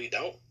something that we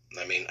don't?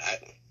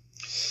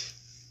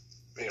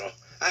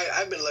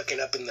 I've been looking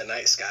up in the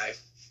night sky,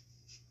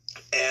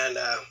 and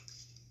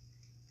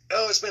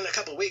it's been a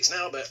couple weeks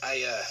now, but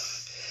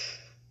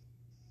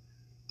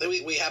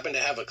we happened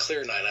to have a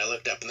clear night. I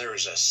looked up and there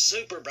was a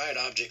super bright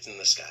object in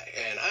the sky,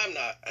 and I'm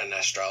not an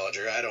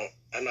astrologer.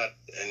 I'm not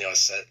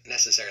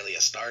necessarily a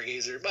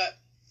stargazer, but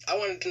I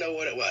wanted to know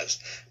what it was.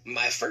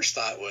 My first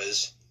thought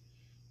was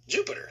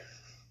Jupiter,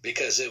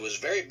 because it was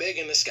very big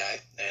in the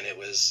sky, and it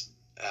was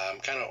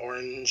kind of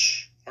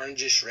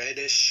orangish,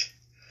 reddish.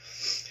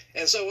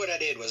 And so what I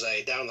did was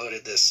I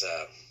downloaded this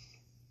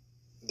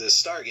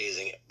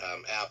stargazing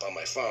app on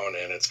my phone,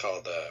 and it's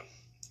called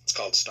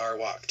Star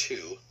Walk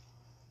 2.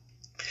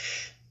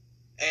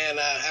 And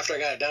after I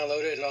got it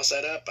downloaded and all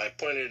set up, I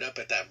pointed it up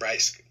at the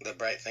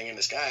bright thing in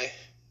the sky,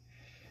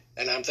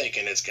 and I'm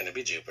thinking it's going to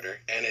be Jupiter.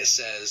 And it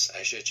says,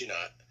 I shit you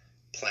not,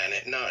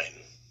 Planet 9.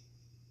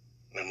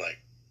 And I'm like,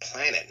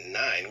 Planet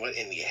 9? What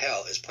in the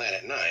hell is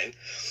Planet 9?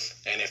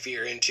 And if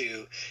you're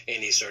into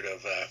any sort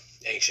of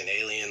ancient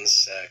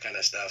aliens kind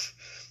of stuff,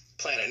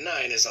 Planet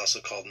 9 is also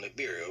called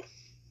Nibiru,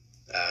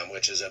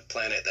 which is a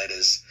planet that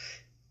is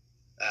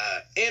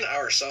in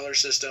our solar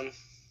system,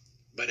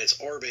 but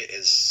its orbit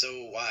is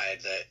so wide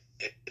that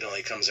it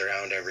only comes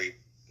around every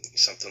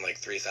something like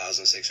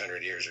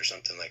 3,600 years or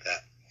something like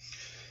that.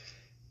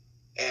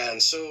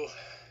 And so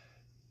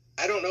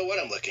I don't know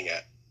what I'm looking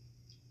at.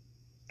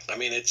 I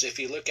mean, it's, if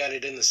you look at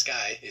it in the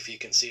sky, if you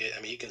can see it,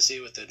 I mean, you can see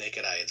it with the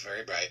naked eye. It's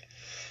very bright.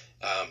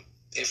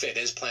 If it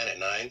is Planet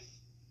 9,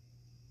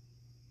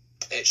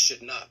 it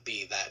should not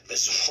be that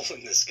visible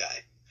in the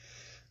sky.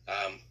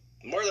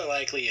 More than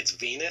likely, it's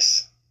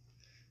Venus,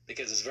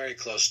 because it's very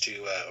close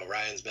to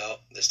Orion's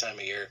belt this time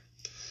of year.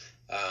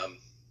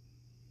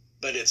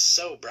 But it's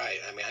so bright.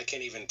 I mean, I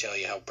can't even tell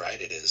you how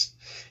bright it is.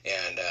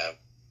 And,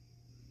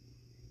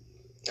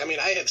 I mean,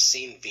 I have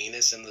seen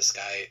Venus in the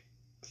sky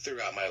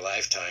throughout my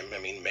lifetime. I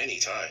mean, many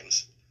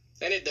times.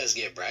 And it does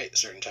get bright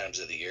certain times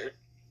of the year.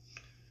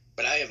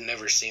 But I have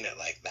never seen it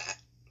like that.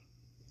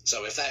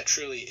 So if that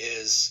truly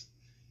is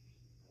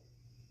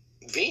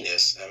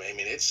Venus, I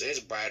mean, it's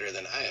brighter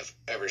than I have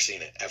ever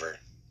seen it, ever.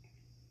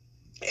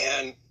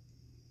 And,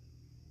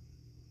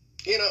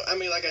 you know, I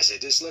mean, like I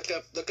said, just look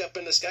up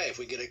in the sky if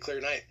we get a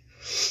clear night.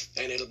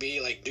 And it'll be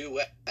like due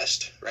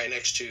west, right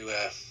next to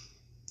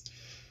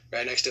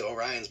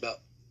Orion's belt.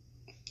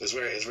 It's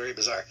very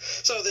bizarre.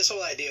 So this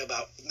whole idea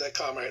about the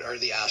comet or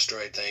the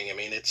asteroid thing, I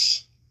mean, it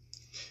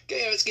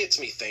gets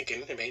me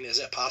thinking. I mean, is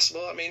it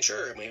possible? I mean,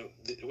 sure. I mean,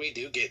 we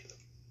do get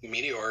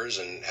meteors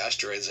and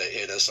asteroids that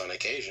hit us on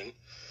occasion.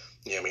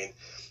 You know, I mean,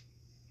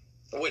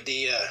 would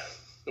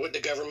the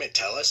government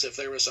tell us if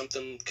there was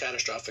something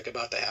catastrophic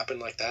about to happen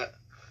like that?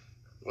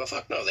 Well,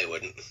 fuck no, they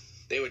wouldn't.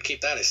 They would keep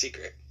that a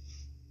secret.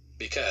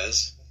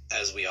 Because,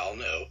 as we all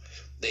know,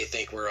 they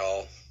think we're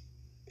all,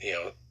 you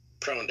know,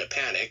 prone to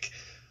panic,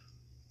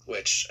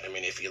 which, I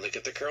mean, if you look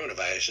at the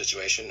coronavirus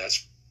situation,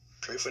 that's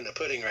proof in the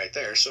pudding right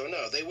there. So,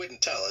 no, they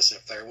wouldn't tell us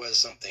if there was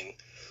something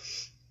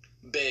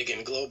big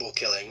and global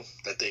killing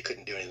that they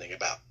couldn't do anything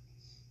about.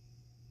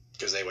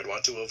 Because they would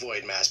want to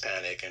avoid mass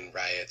panic and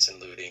riots and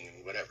looting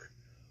and whatever.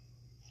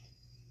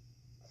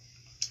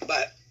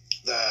 But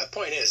the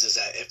point is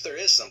that if there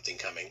is something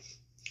coming,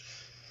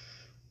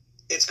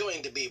 it's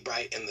going to be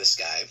bright in the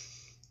sky.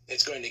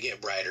 It's going to get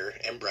brighter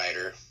and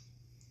brighter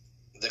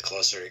the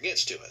closer it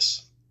gets to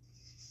us.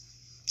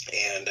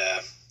 And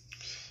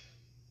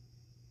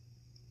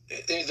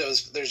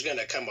there's going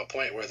to come a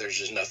point where there's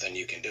just nothing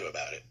you can do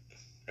about it,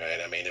 right?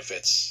 I mean, if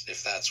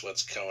that's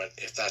what's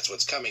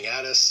coming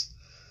at us,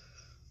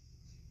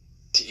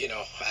 you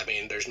know, I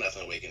mean, there's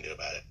nothing we can do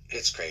about it.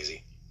 It's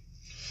crazy.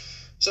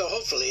 So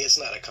hopefully it's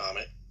not a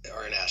comet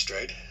or an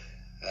asteroid.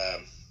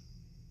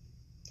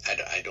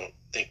 I don't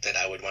think that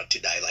I would want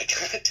to die like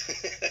that.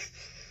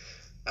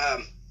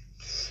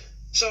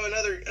 So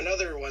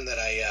another one that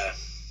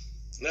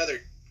another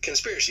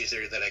conspiracy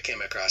theory that I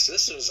came across.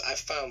 I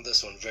found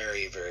this one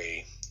very,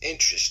 very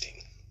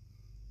interesting.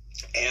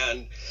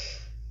 And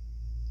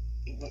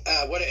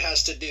what it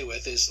has to do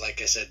with is,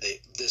 like I said,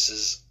 this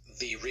is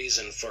the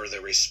reason for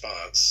the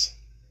response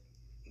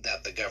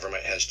that the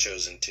government has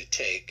chosen to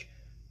take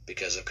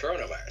because of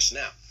coronavirus.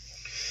 Now,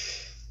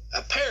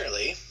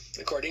 apparently,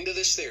 according to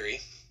this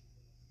theory,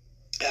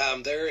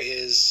 there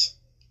is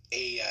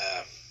a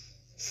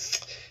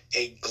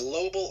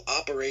global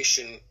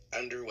operation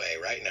underway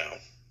right now,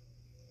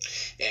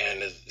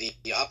 and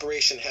the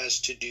operation has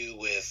to do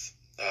with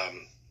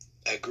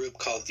a group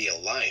called the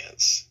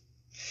Alliance.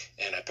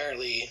 And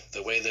apparently,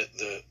 the way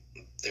that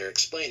they're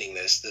explaining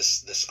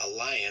this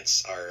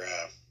alliance are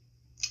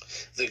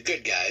the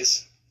good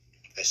guys,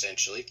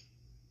 essentially,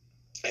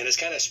 and it's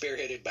kind of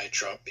spearheaded by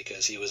Trump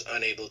because he was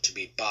unable to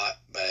be bought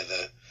by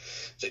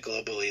the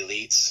global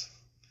elites,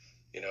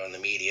 you know, in the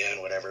media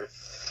and whatever.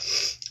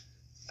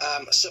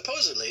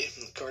 Supposedly,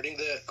 according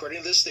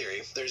to this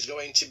theory, there's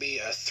going to be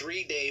a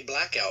 3-day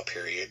blackout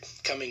period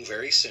coming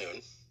very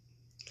soon.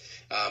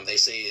 They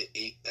say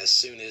as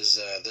soon as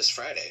this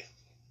Friday,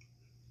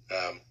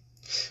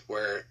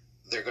 where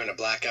they're going to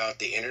black out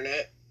the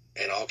internet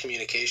and all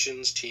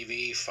communications,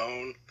 TV,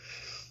 phone,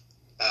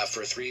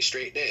 for 3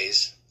 straight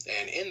days.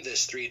 And in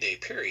this 3-day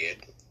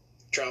period,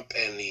 Trump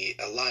and the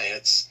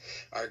Alliance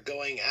are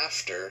going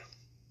after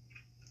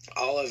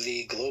all of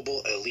the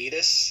global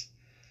elitists,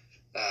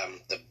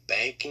 the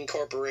banking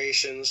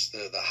corporations,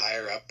 the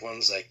higher up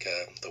ones like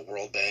the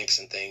World Banks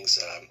and things,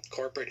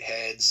 corporate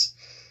heads,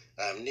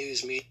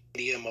 news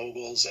media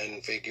moguls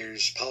and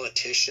figures,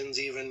 politicians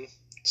even,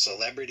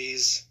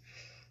 celebrities,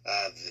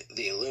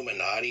 the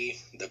Illuminati,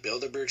 the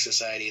Bilderberg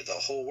Society, the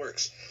whole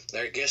works.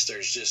 I guess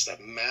there's just a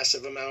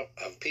massive amount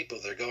of people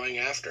they're going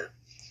after,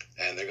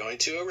 and they're going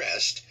to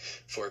arrest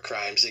for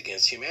crimes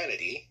against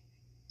humanity,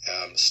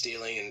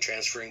 stealing and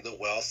transferring the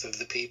wealth of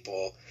the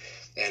people.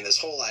 And this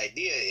whole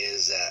idea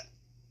is that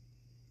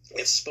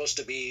it's supposed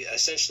to be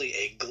essentially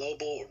a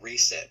global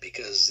reset,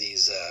 because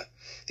these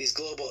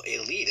global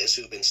elitists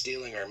who've been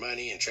stealing our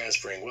money and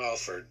transferring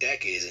wealth for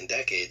decades and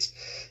decades,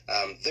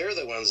 they're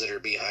the ones that are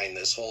behind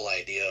this whole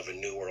idea of a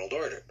new world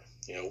order.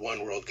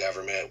 one world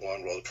government,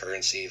 one world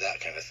currency, that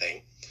kind of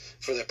thing,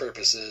 for the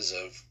purposes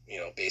of,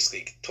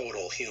 basically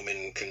total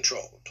human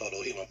control,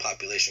 total human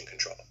population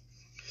control.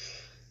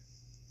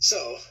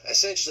 So,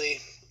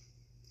 essentially,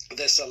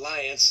 this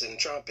alliance and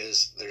Trump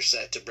they're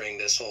set to bring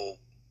this whole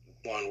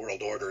one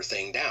world order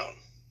thing down.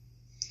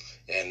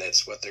 And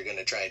that's what they're going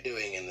to try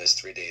doing in this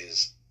 3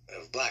 days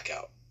of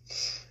blackout.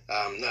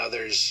 Now,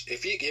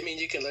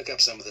 you can look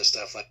up some of this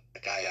stuff like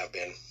I have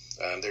been.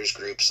 There's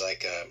groups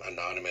like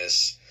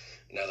Anonymous,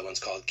 another one's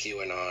called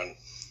QAnon,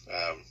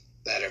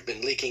 that have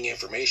been leaking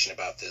information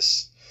about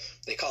this.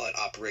 They call it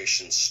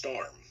Operation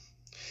Storm.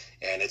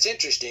 And it's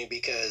interesting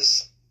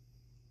because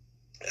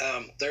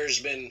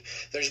there's been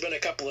a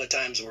couple of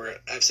times where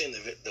I've seen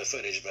the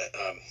footage, but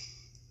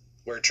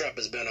where Trump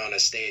has been on a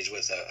stage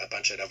with a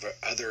bunch of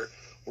other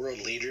world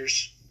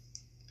leaders,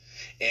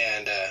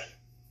 and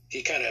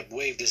he kind of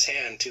waved his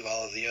hand to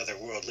all of the other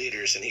world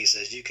leaders, and he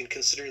says, "You can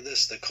consider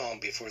this the calm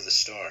before the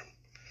storm."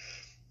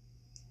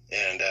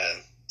 And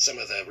some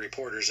of the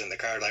reporters in the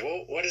car are like,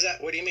 "Well, what is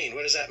that? What do you mean?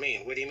 What does that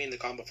mean? What do you mean the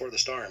calm before the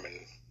storm?"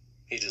 And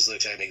he just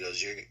looks at me and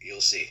goes,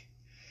 "You'll see."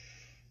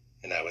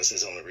 And that was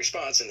his only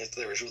response, and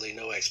there was really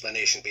no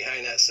explanation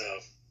behind that,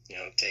 so,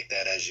 take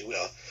that as you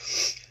will.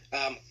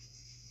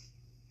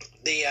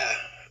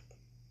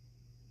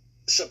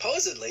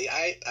 Supposedly,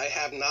 I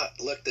have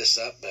not looked this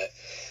up, but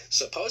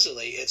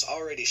supposedly it's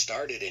already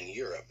started in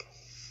Europe.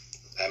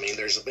 I mean,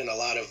 there's been a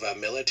lot of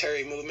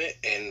military movement,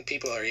 and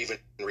people are even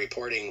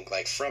reporting,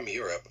 like, from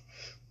Europe,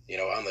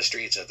 on the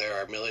streets, that there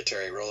are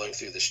military rolling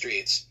through the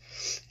streets.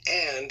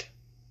 And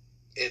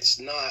it's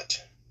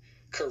not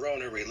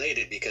corona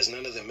related, because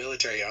none of the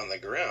military on the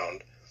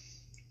ground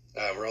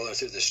rolling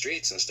through the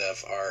streets and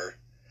stuff are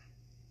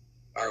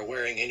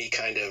wearing any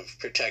kind of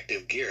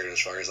protective gear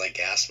as far as like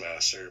gas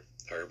masks or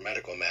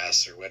medical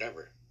masks or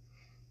whatever.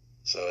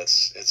 So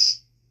it's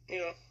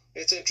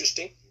it's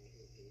interesting.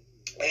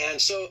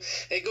 And so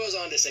it goes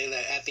on to say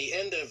that at the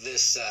end of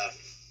this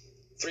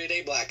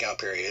 3-day blackout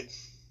period,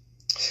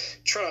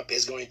 Trump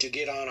is going to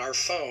get on our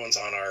phones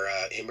on our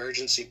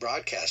emergency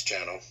broadcast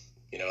channel,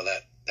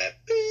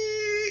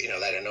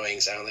 that annoying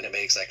sound that it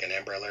makes, like an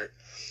Amber Alert.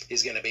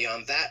 He's going to be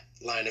on that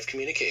line of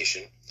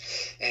communication,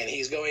 and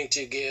he's going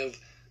to give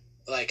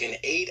like an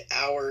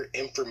 8-hour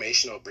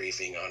informational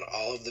briefing on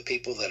all of the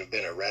people that have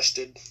been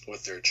arrested,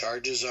 what their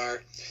charges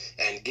are,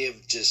 and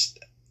give just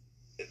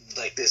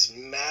like this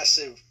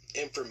massive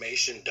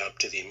information dump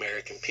to the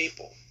American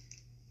people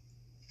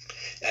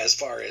as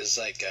far as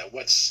like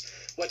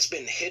what's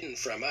been hidden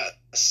from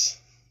us,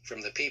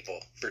 from the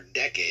people for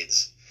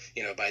decades,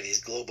 by these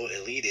global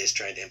elitists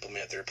trying to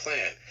implement their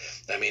plan.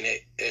 I mean,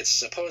 it's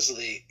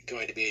supposedly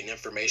going to be an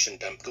information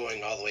dump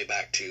going all the way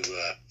back to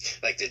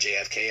like the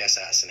JFK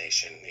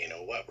assassination,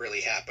 what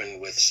really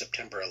happened with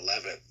September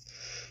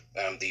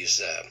 11th,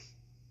 these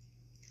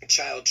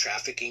child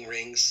trafficking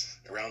rings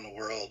around the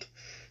world,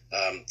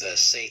 the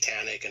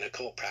satanic and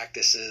occult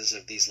practices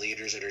of these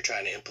leaders that are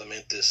trying to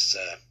implement this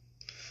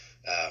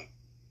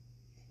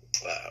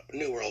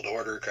New World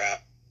Order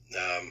crap,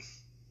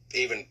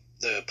 even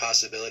the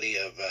possibility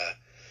of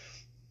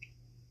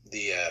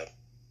the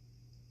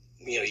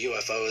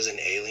UFOs and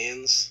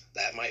aliens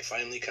that might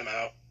finally come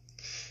out.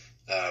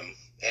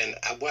 And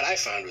what I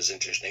found was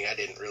interesting. I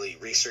didn't really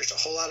research a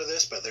whole lot of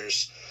this, but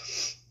there's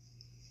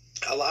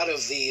a lot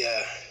of the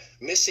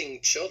missing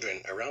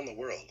children around the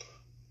world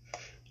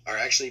are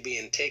actually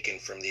being taken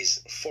for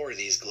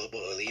these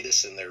global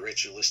elitists and their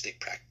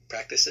ritualistic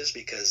practices,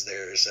 because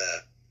there's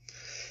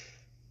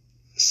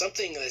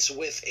something that's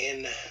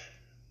within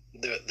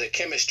the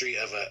chemistry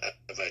of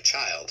a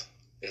child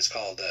is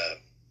called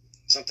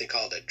something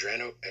called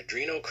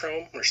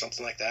adrenochrome or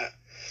something like that,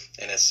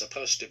 and it's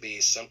supposed to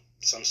be some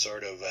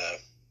sort of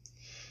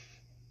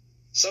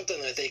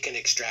something that they can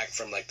extract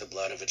from like the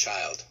blood of a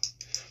child,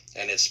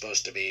 and it's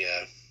supposed to be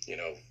a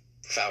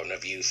fountain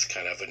of youth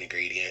kind of an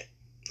ingredient,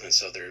 and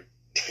so they're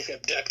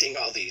abducting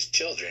all these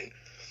children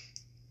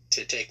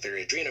to take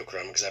their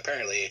adrenochrome, because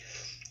apparently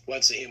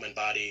once the human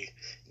body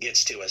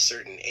gets to a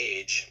certain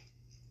age,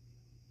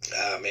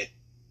 it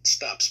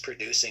stops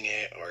producing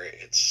it, or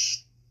it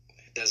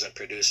doesn't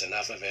produce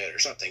enough of it or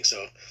something.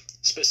 So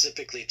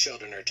specifically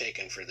children are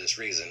taken for this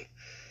reason.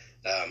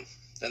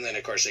 And then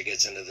of course it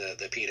gets into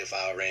the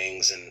pedophile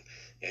rings and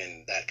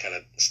that kind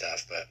of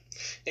stuff. But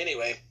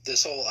anyway,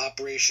 this whole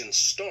Operation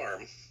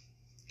Storm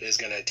is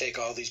going to take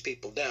all these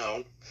people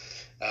down,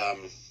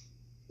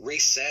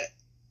 reset,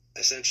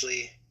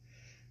 essentially.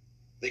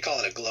 They call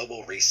it a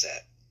global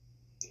reset,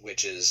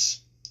 which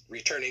is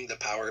returning the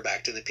power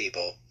back to the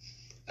people,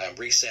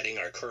 resetting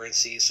our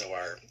currency so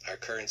our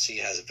currency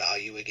has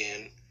value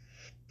again.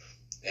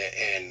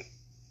 And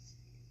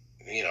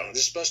this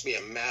is supposed to be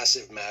a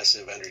massive,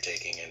 massive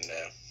undertaking. And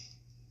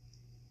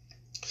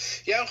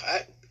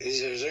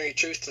is there any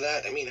truth to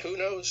that? I mean, who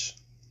knows?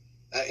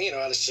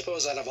 I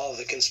suppose out of all of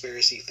the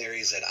conspiracy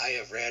theories that I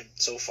have read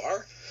so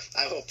far,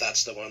 I hope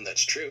that's the one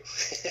that's true.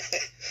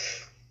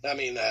 I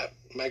mean,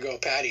 my girl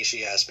Patty,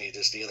 she asked me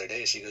just the other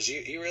day, she goes,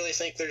 you really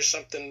think there's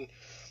something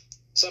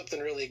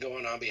really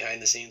going on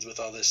behind the scenes with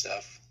all this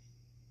stuff?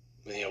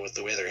 with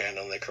the way they're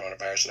handling the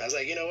coronavirus. And I was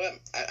like, you know what?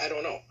 I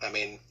don't know. I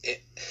mean,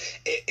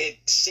 it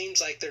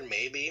seems like there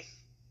may be,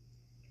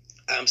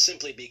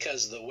 simply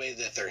because the way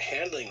that they're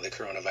handling the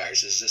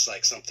coronavirus is just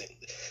like something,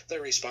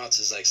 their response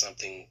is like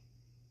something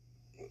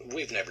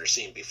we've never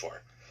seen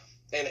before.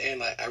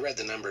 And I read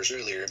the numbers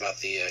earlier about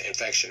the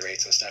infection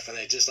rates and stuff, and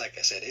it just, like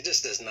I said, it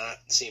just does not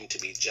seem to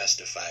be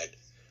justified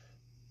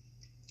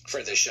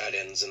for the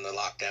shut-ins and the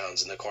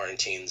lockdowns and the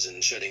quarantines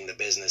and shutting the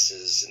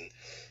businesses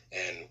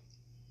and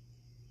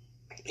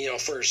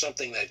for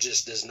something that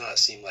just does not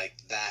seem like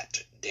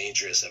that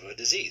dangerous of a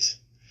disease.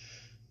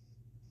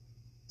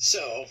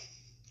 So,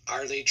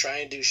 are they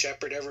trying to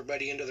shepherd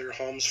everybody into their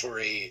homes for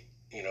a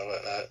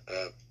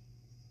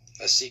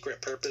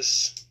secret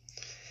purpose?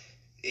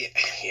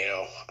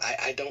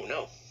 I don't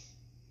know.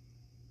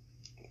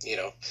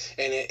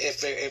 And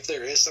if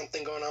there is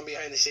something going on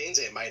behind the scenes,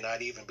 it might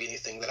not even be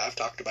anything that I've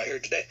talked about here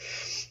today.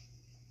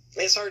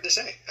 It's hard to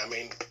say. I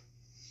mean,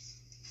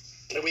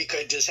 we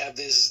could just have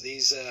these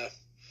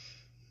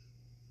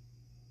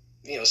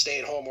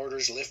stay-at-home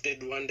orders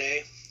lifted one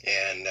day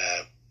and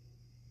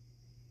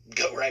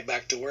go right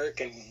back to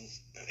work and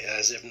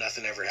as if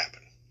nothing ever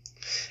happened.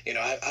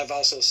 I've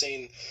also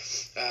seen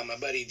my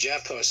buddy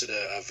Jeff posted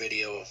a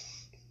video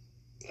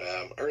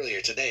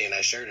earlier today, and I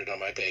shared it on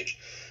my page,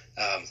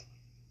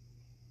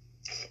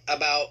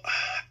 about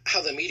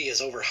how the media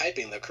is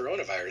overhyping the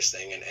coronavirus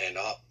thing, and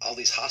all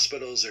these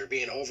hospitals are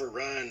being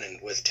overrun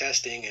and with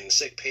testing and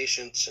sick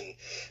patients, and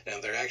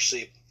they're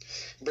actually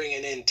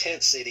bringing in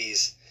tent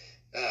cities,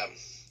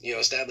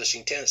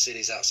 establishing tent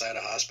cities outside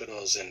of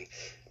hospitals,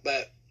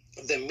 but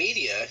the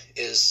media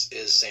is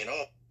saying,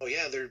 oh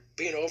yeah, they're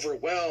being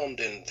overwhelmed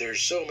and there's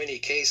so many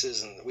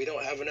cases and we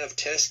don't have enough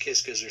test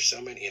kits because there's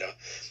so many,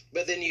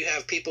 But then you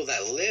have people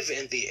that live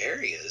in the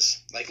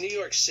areas, like New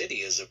York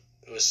City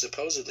was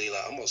supposedly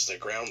like almost a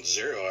ground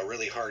zero, a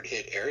really hard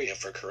hit area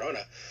for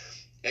corona.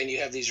 And you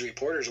have these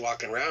reporters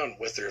walking around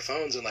with their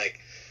phones and like,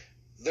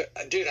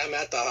 dude, I'm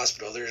at the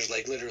hospital. There's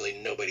like literally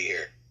nobody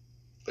here.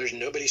 There's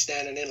nobody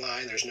standing in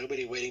line. There's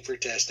nobody waiting for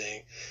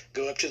testing.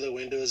 Go up to the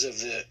windows of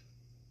the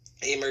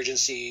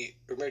emergency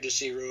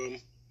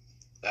room,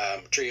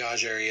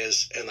 triage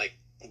areas, and like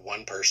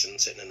one person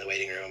sitting in the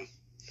waiting room.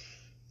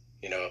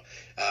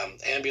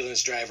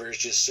 Ambulance drivers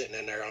just sitting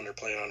in there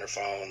playing on their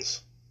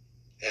phones.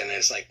 And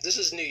it's like, this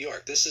is New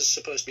York. This is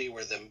supposed to be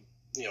where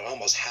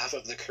almost half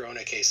of the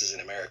corona cases in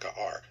America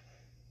are.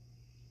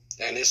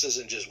 And this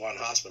isn't just one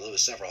hospital. It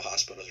was several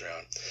hospitals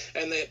around.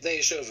 And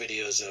they show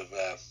videos of,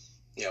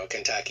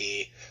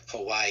 Kentucky,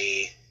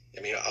 Hawaii,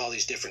 all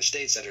these different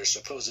states that are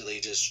supposedly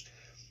just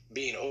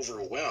being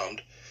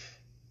overwhelmed,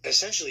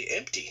 essentially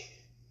empty.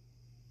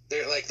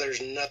 They're like, there's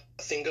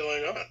nothing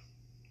going on.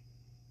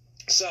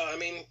 So,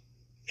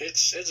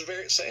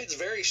 it's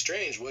very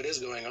strange what is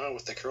going on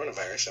with the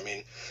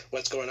coronavirus.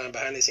 What's going on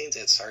behind the scenes,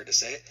 it's hard to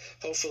say.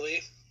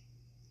 Hopefully,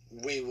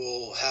 we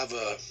will have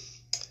a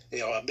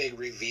big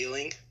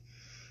revealing.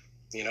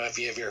 If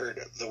you ever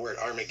heard the word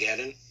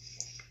Armageddon,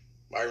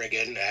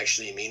 Armageddon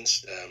actually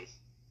means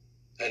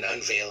an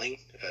unveiling,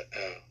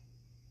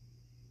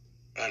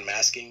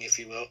 unmasking, if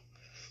you will.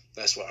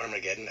 That's what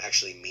Armageddon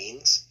actually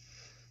means.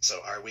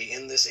 So are we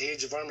in this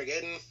age of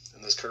Armageddon,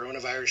 and this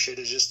coronavirus shit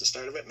is just the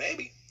start of it?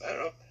 Maybe. I don't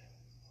know.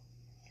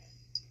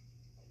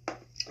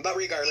 But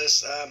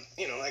regardless,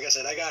 like I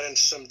said, I got into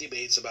some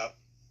debates about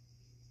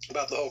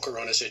the whole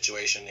corona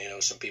situation.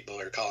 Some people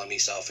are calling me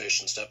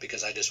selfish and stuff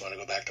because I just want to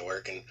go back to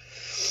work and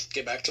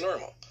get back to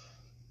normal.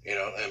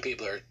 And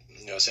people are,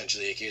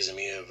 essentially accusing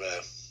me of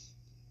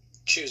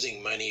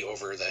choosing money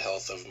over the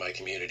health of my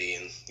community.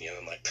 And,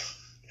 I'm like,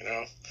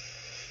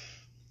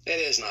 it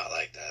is not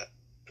like that.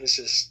 It's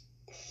just,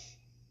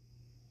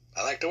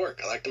 I like to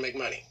work. I like to make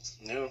money.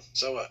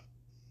 So what?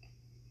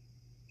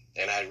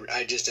 And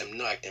I just am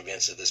not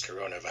convinced that this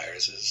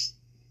coronavirus is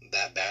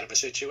that bad of a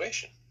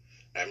situation.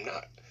 I'm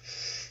not.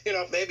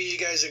 Maybe you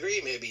guys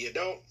agree, maybe you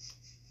don't.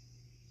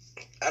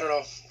 I don't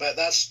know. But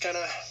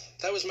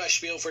that was my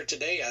spiel for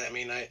today. I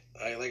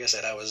like I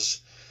said, I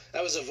was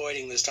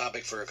avoiding this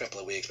topic for a couple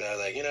of weeks, but I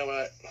was like, you know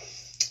what?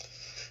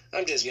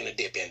 I'm just going to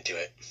dip into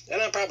it.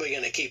 And I'm probably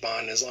going to keep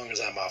on, as long as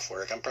I'm off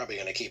work, I'm probably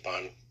going to keep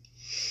on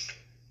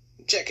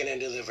checking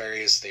into the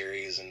various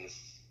theories and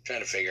trying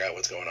to figure out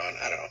what's going on.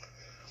 I don't know.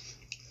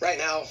 Right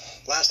now,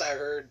 last I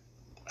heard,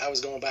 I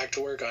was going back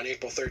to work on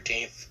April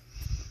 13th.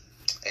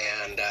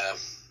 And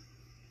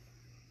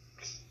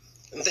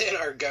then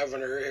our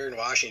governor here in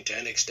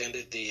Washington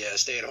extended the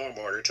stay-at-home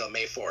order till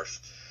May 4th.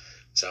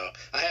 So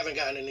I haven't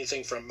gotten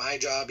anything from my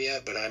job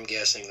yet, but I'm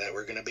guessing that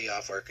we're going to be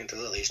off work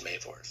until at least May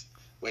 4th,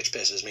 which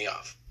pisses me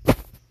off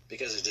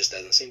because it just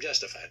doesn't seem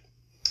justified.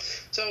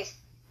 So,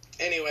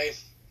 anyway,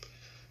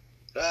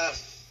 I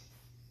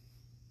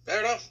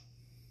don't know.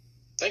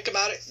 Think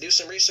about it. Do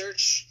some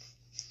research.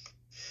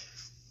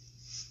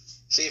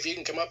 See if you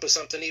can come up with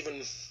something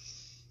even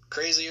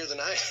crazier than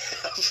I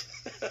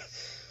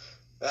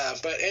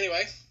have. But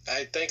anyway,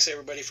 thanks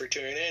everybody for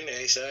tuning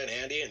in, Asa and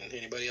Andy, and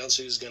anybody else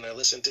who's going to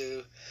listen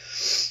to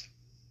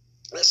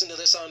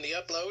this on the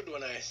upload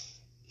when I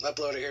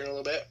upload it here in a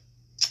little bit.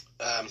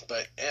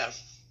 But yeah,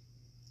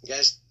 you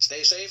guys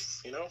stay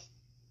safe,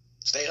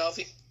 stay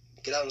healthy,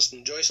 get out and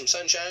enjoy some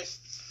sunshine.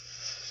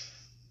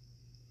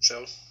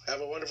 So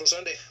have a wonderful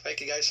Sunday.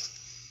 Thank you, guys.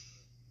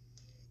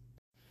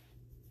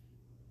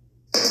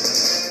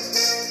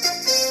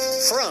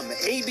 From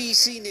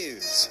ABC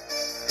News,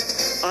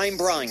 I'm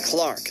Brian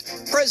Clark.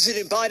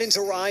 President Biden's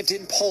arrived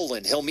in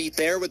Poland. He'll meet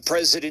there with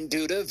President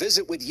Duda,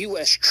 visit with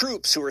U.S.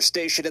 troops who are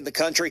stationed in the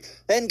country,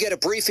 then get a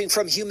briefing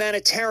from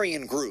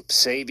humanitarian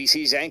groups.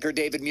 ABC's anchor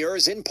David Muir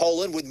is in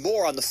Poland with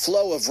more on the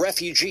flow of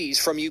refugees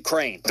from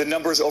Ukraine. The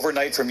numbers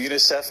overnight from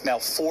UNICEF, now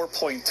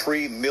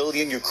 4.3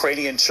 million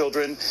Ukrainian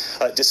children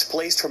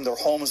displaced from their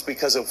homes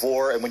because of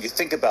war. And when you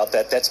think about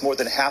that, that's more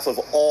than half of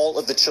all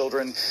of the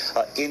children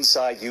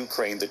inside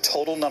Ukraine. The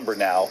total number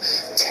now,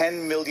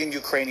 10 million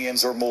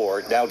Ukrainians or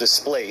more now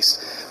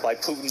displaced by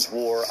Putin's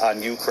war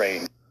on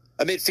Ukraine.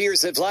 Amid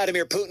fears that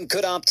Vladimir Putin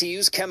could opt to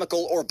use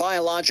chemical or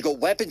biological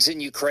weapons in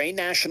Ukraine,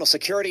 National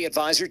Security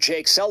Advisor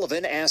Jake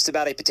Sullivan, asked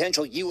about a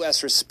potential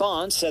U.S.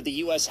 response, said the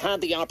U.S.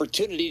 had the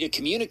opportunity to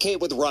communicate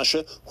with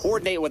Russia,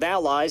 coordinate with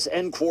allies,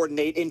 and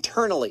coordinate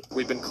internally.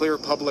 We've been clear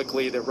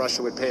publicly that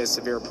Russia would pay a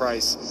severe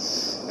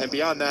price. And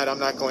beyond that, I'm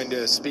not going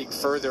to speak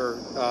further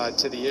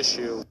to the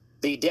issue.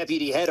 The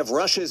deputy head of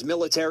Russia's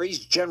military's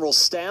general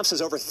staff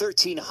says over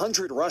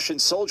 1,300 Russian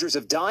soldiers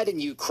have died in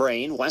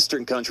Ukraine.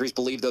 Western countries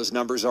believe those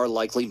numbers are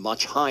likely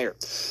much higher.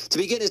 To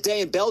begin his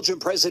day in Belgium,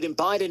 President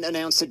Biden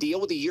announced a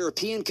deal with the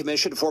European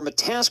Commission to form a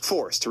task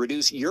force to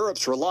reduce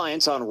Europe's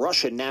reliance on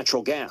Russian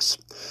natural gas.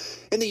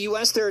 In the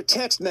U.S., there are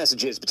text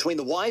messages between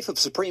the wife of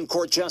Supreme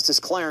Court Justice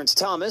Clarence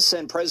Thomas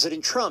and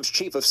President Trump's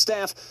chief of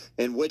staff,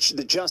 in which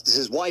the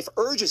justice's wife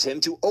urges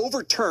him to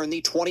overturn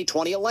the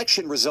 2020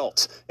 election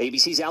results.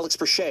 ABC's Alex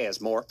Perchet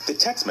has more. The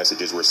text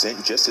messages were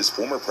sent just as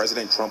former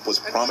President Trump was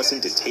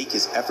promising to take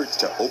his efforts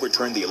to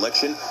overturn the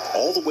election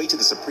all the way to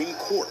the Supreme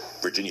Court.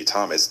 Virginia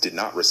Thomas did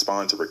not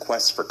respond to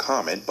requests for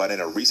comment, but in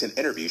a recent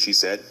interview, she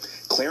said,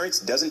 "Clarence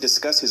doesn't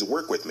discuss his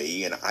work with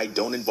me, and I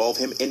don't involve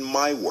him in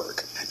my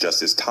work."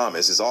 Justice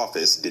Thomas's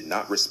office did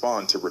not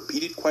respond to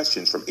repeated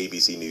questions from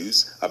ABC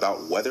News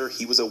about whether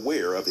he was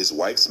aware of his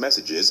wife's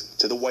messages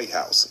to the White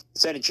House.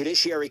 Senate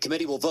Judiciary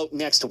Committee will vote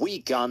next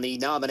week on the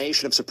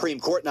nomination of Supreme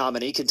Court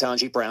nominee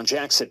Ketanji Brown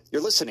Jackson.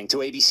 You're listening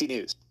to ABC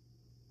News.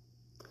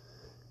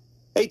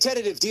 A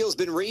tentative deal has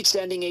been reached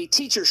ending a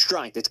teacher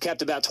strike that's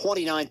kept about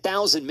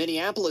 29,000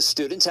 Minneapolis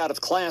students out of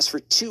class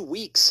for 2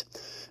 weeks.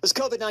 As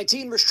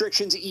COVID-19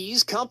 restrictions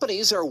ease,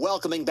 companies are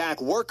welcoming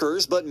back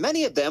workers, but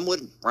many of them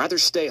would rather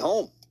stay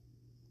home.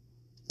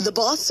 The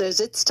boss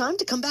says it's time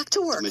to come back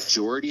to work. The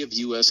majority of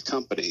U.S.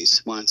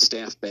 companies want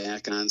staff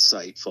back on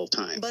site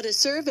full-time. But a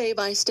survey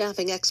by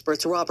staffing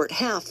experts Robert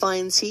Half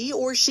finds he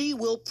or she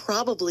will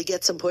probably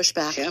get some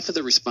pushback. Half of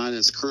the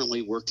respondents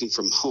currently working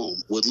from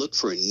home would look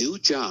for a new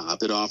job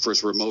that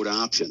offers remote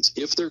options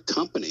if their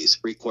companies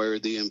require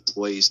the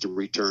employees to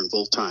return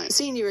full-time.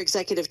 Senior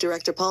Executive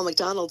Director Paul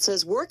McDonald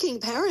says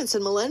working parents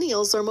and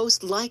millennials are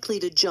most likely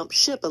to jump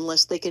ship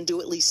unless they can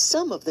do at least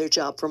some of their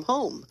job from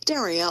home.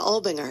 Daria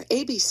Albinger,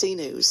 ABC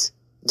News.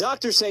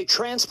 Doctors say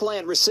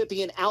transplant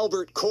recipient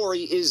Albert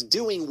Corey is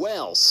doing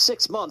well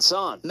 6 months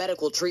on.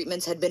 Medical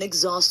treatments had been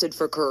exhausted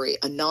for Curry,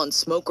 a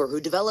non-smoker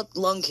who developed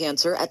lung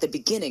cancer at the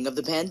beginning of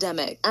the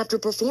pandemic. After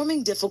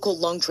performing difficult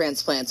lung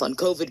transplants on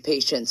COVID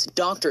patients,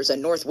 doctors at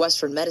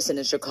Northwestern Medicine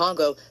in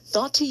Chicago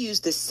thought to use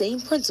the same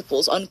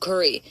principles on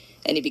Curry,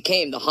 and he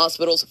became the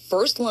hospital's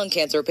first lung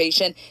cancer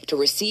patient to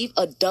receive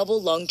a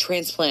double lung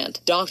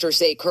transplant. Doctors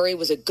say Curry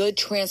was a good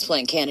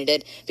transplant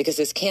candidate because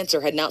his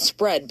cancer had not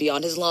spread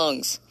beyond his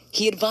lungs.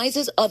 He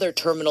advises other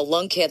terminal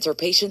lung cancer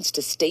patients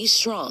to stay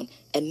strong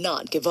and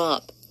not give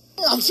up.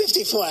 I'm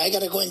 54. I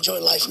got to go enjoy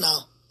life now.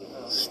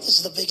 This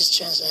is the biggest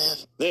chance I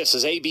have. This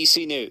is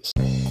ABC News.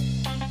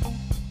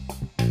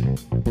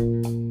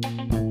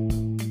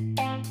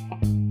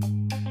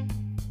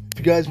 If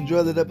you guys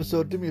enjoyed that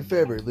episode, do me a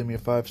favor. Leave me a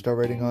 5-star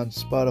rating on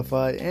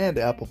Spotify and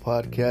Apple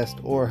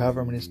Podcast, or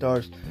however many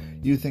stars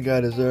you think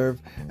I deserve.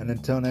 And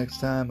until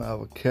next time, I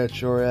will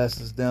catch your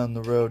asses down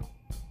the road.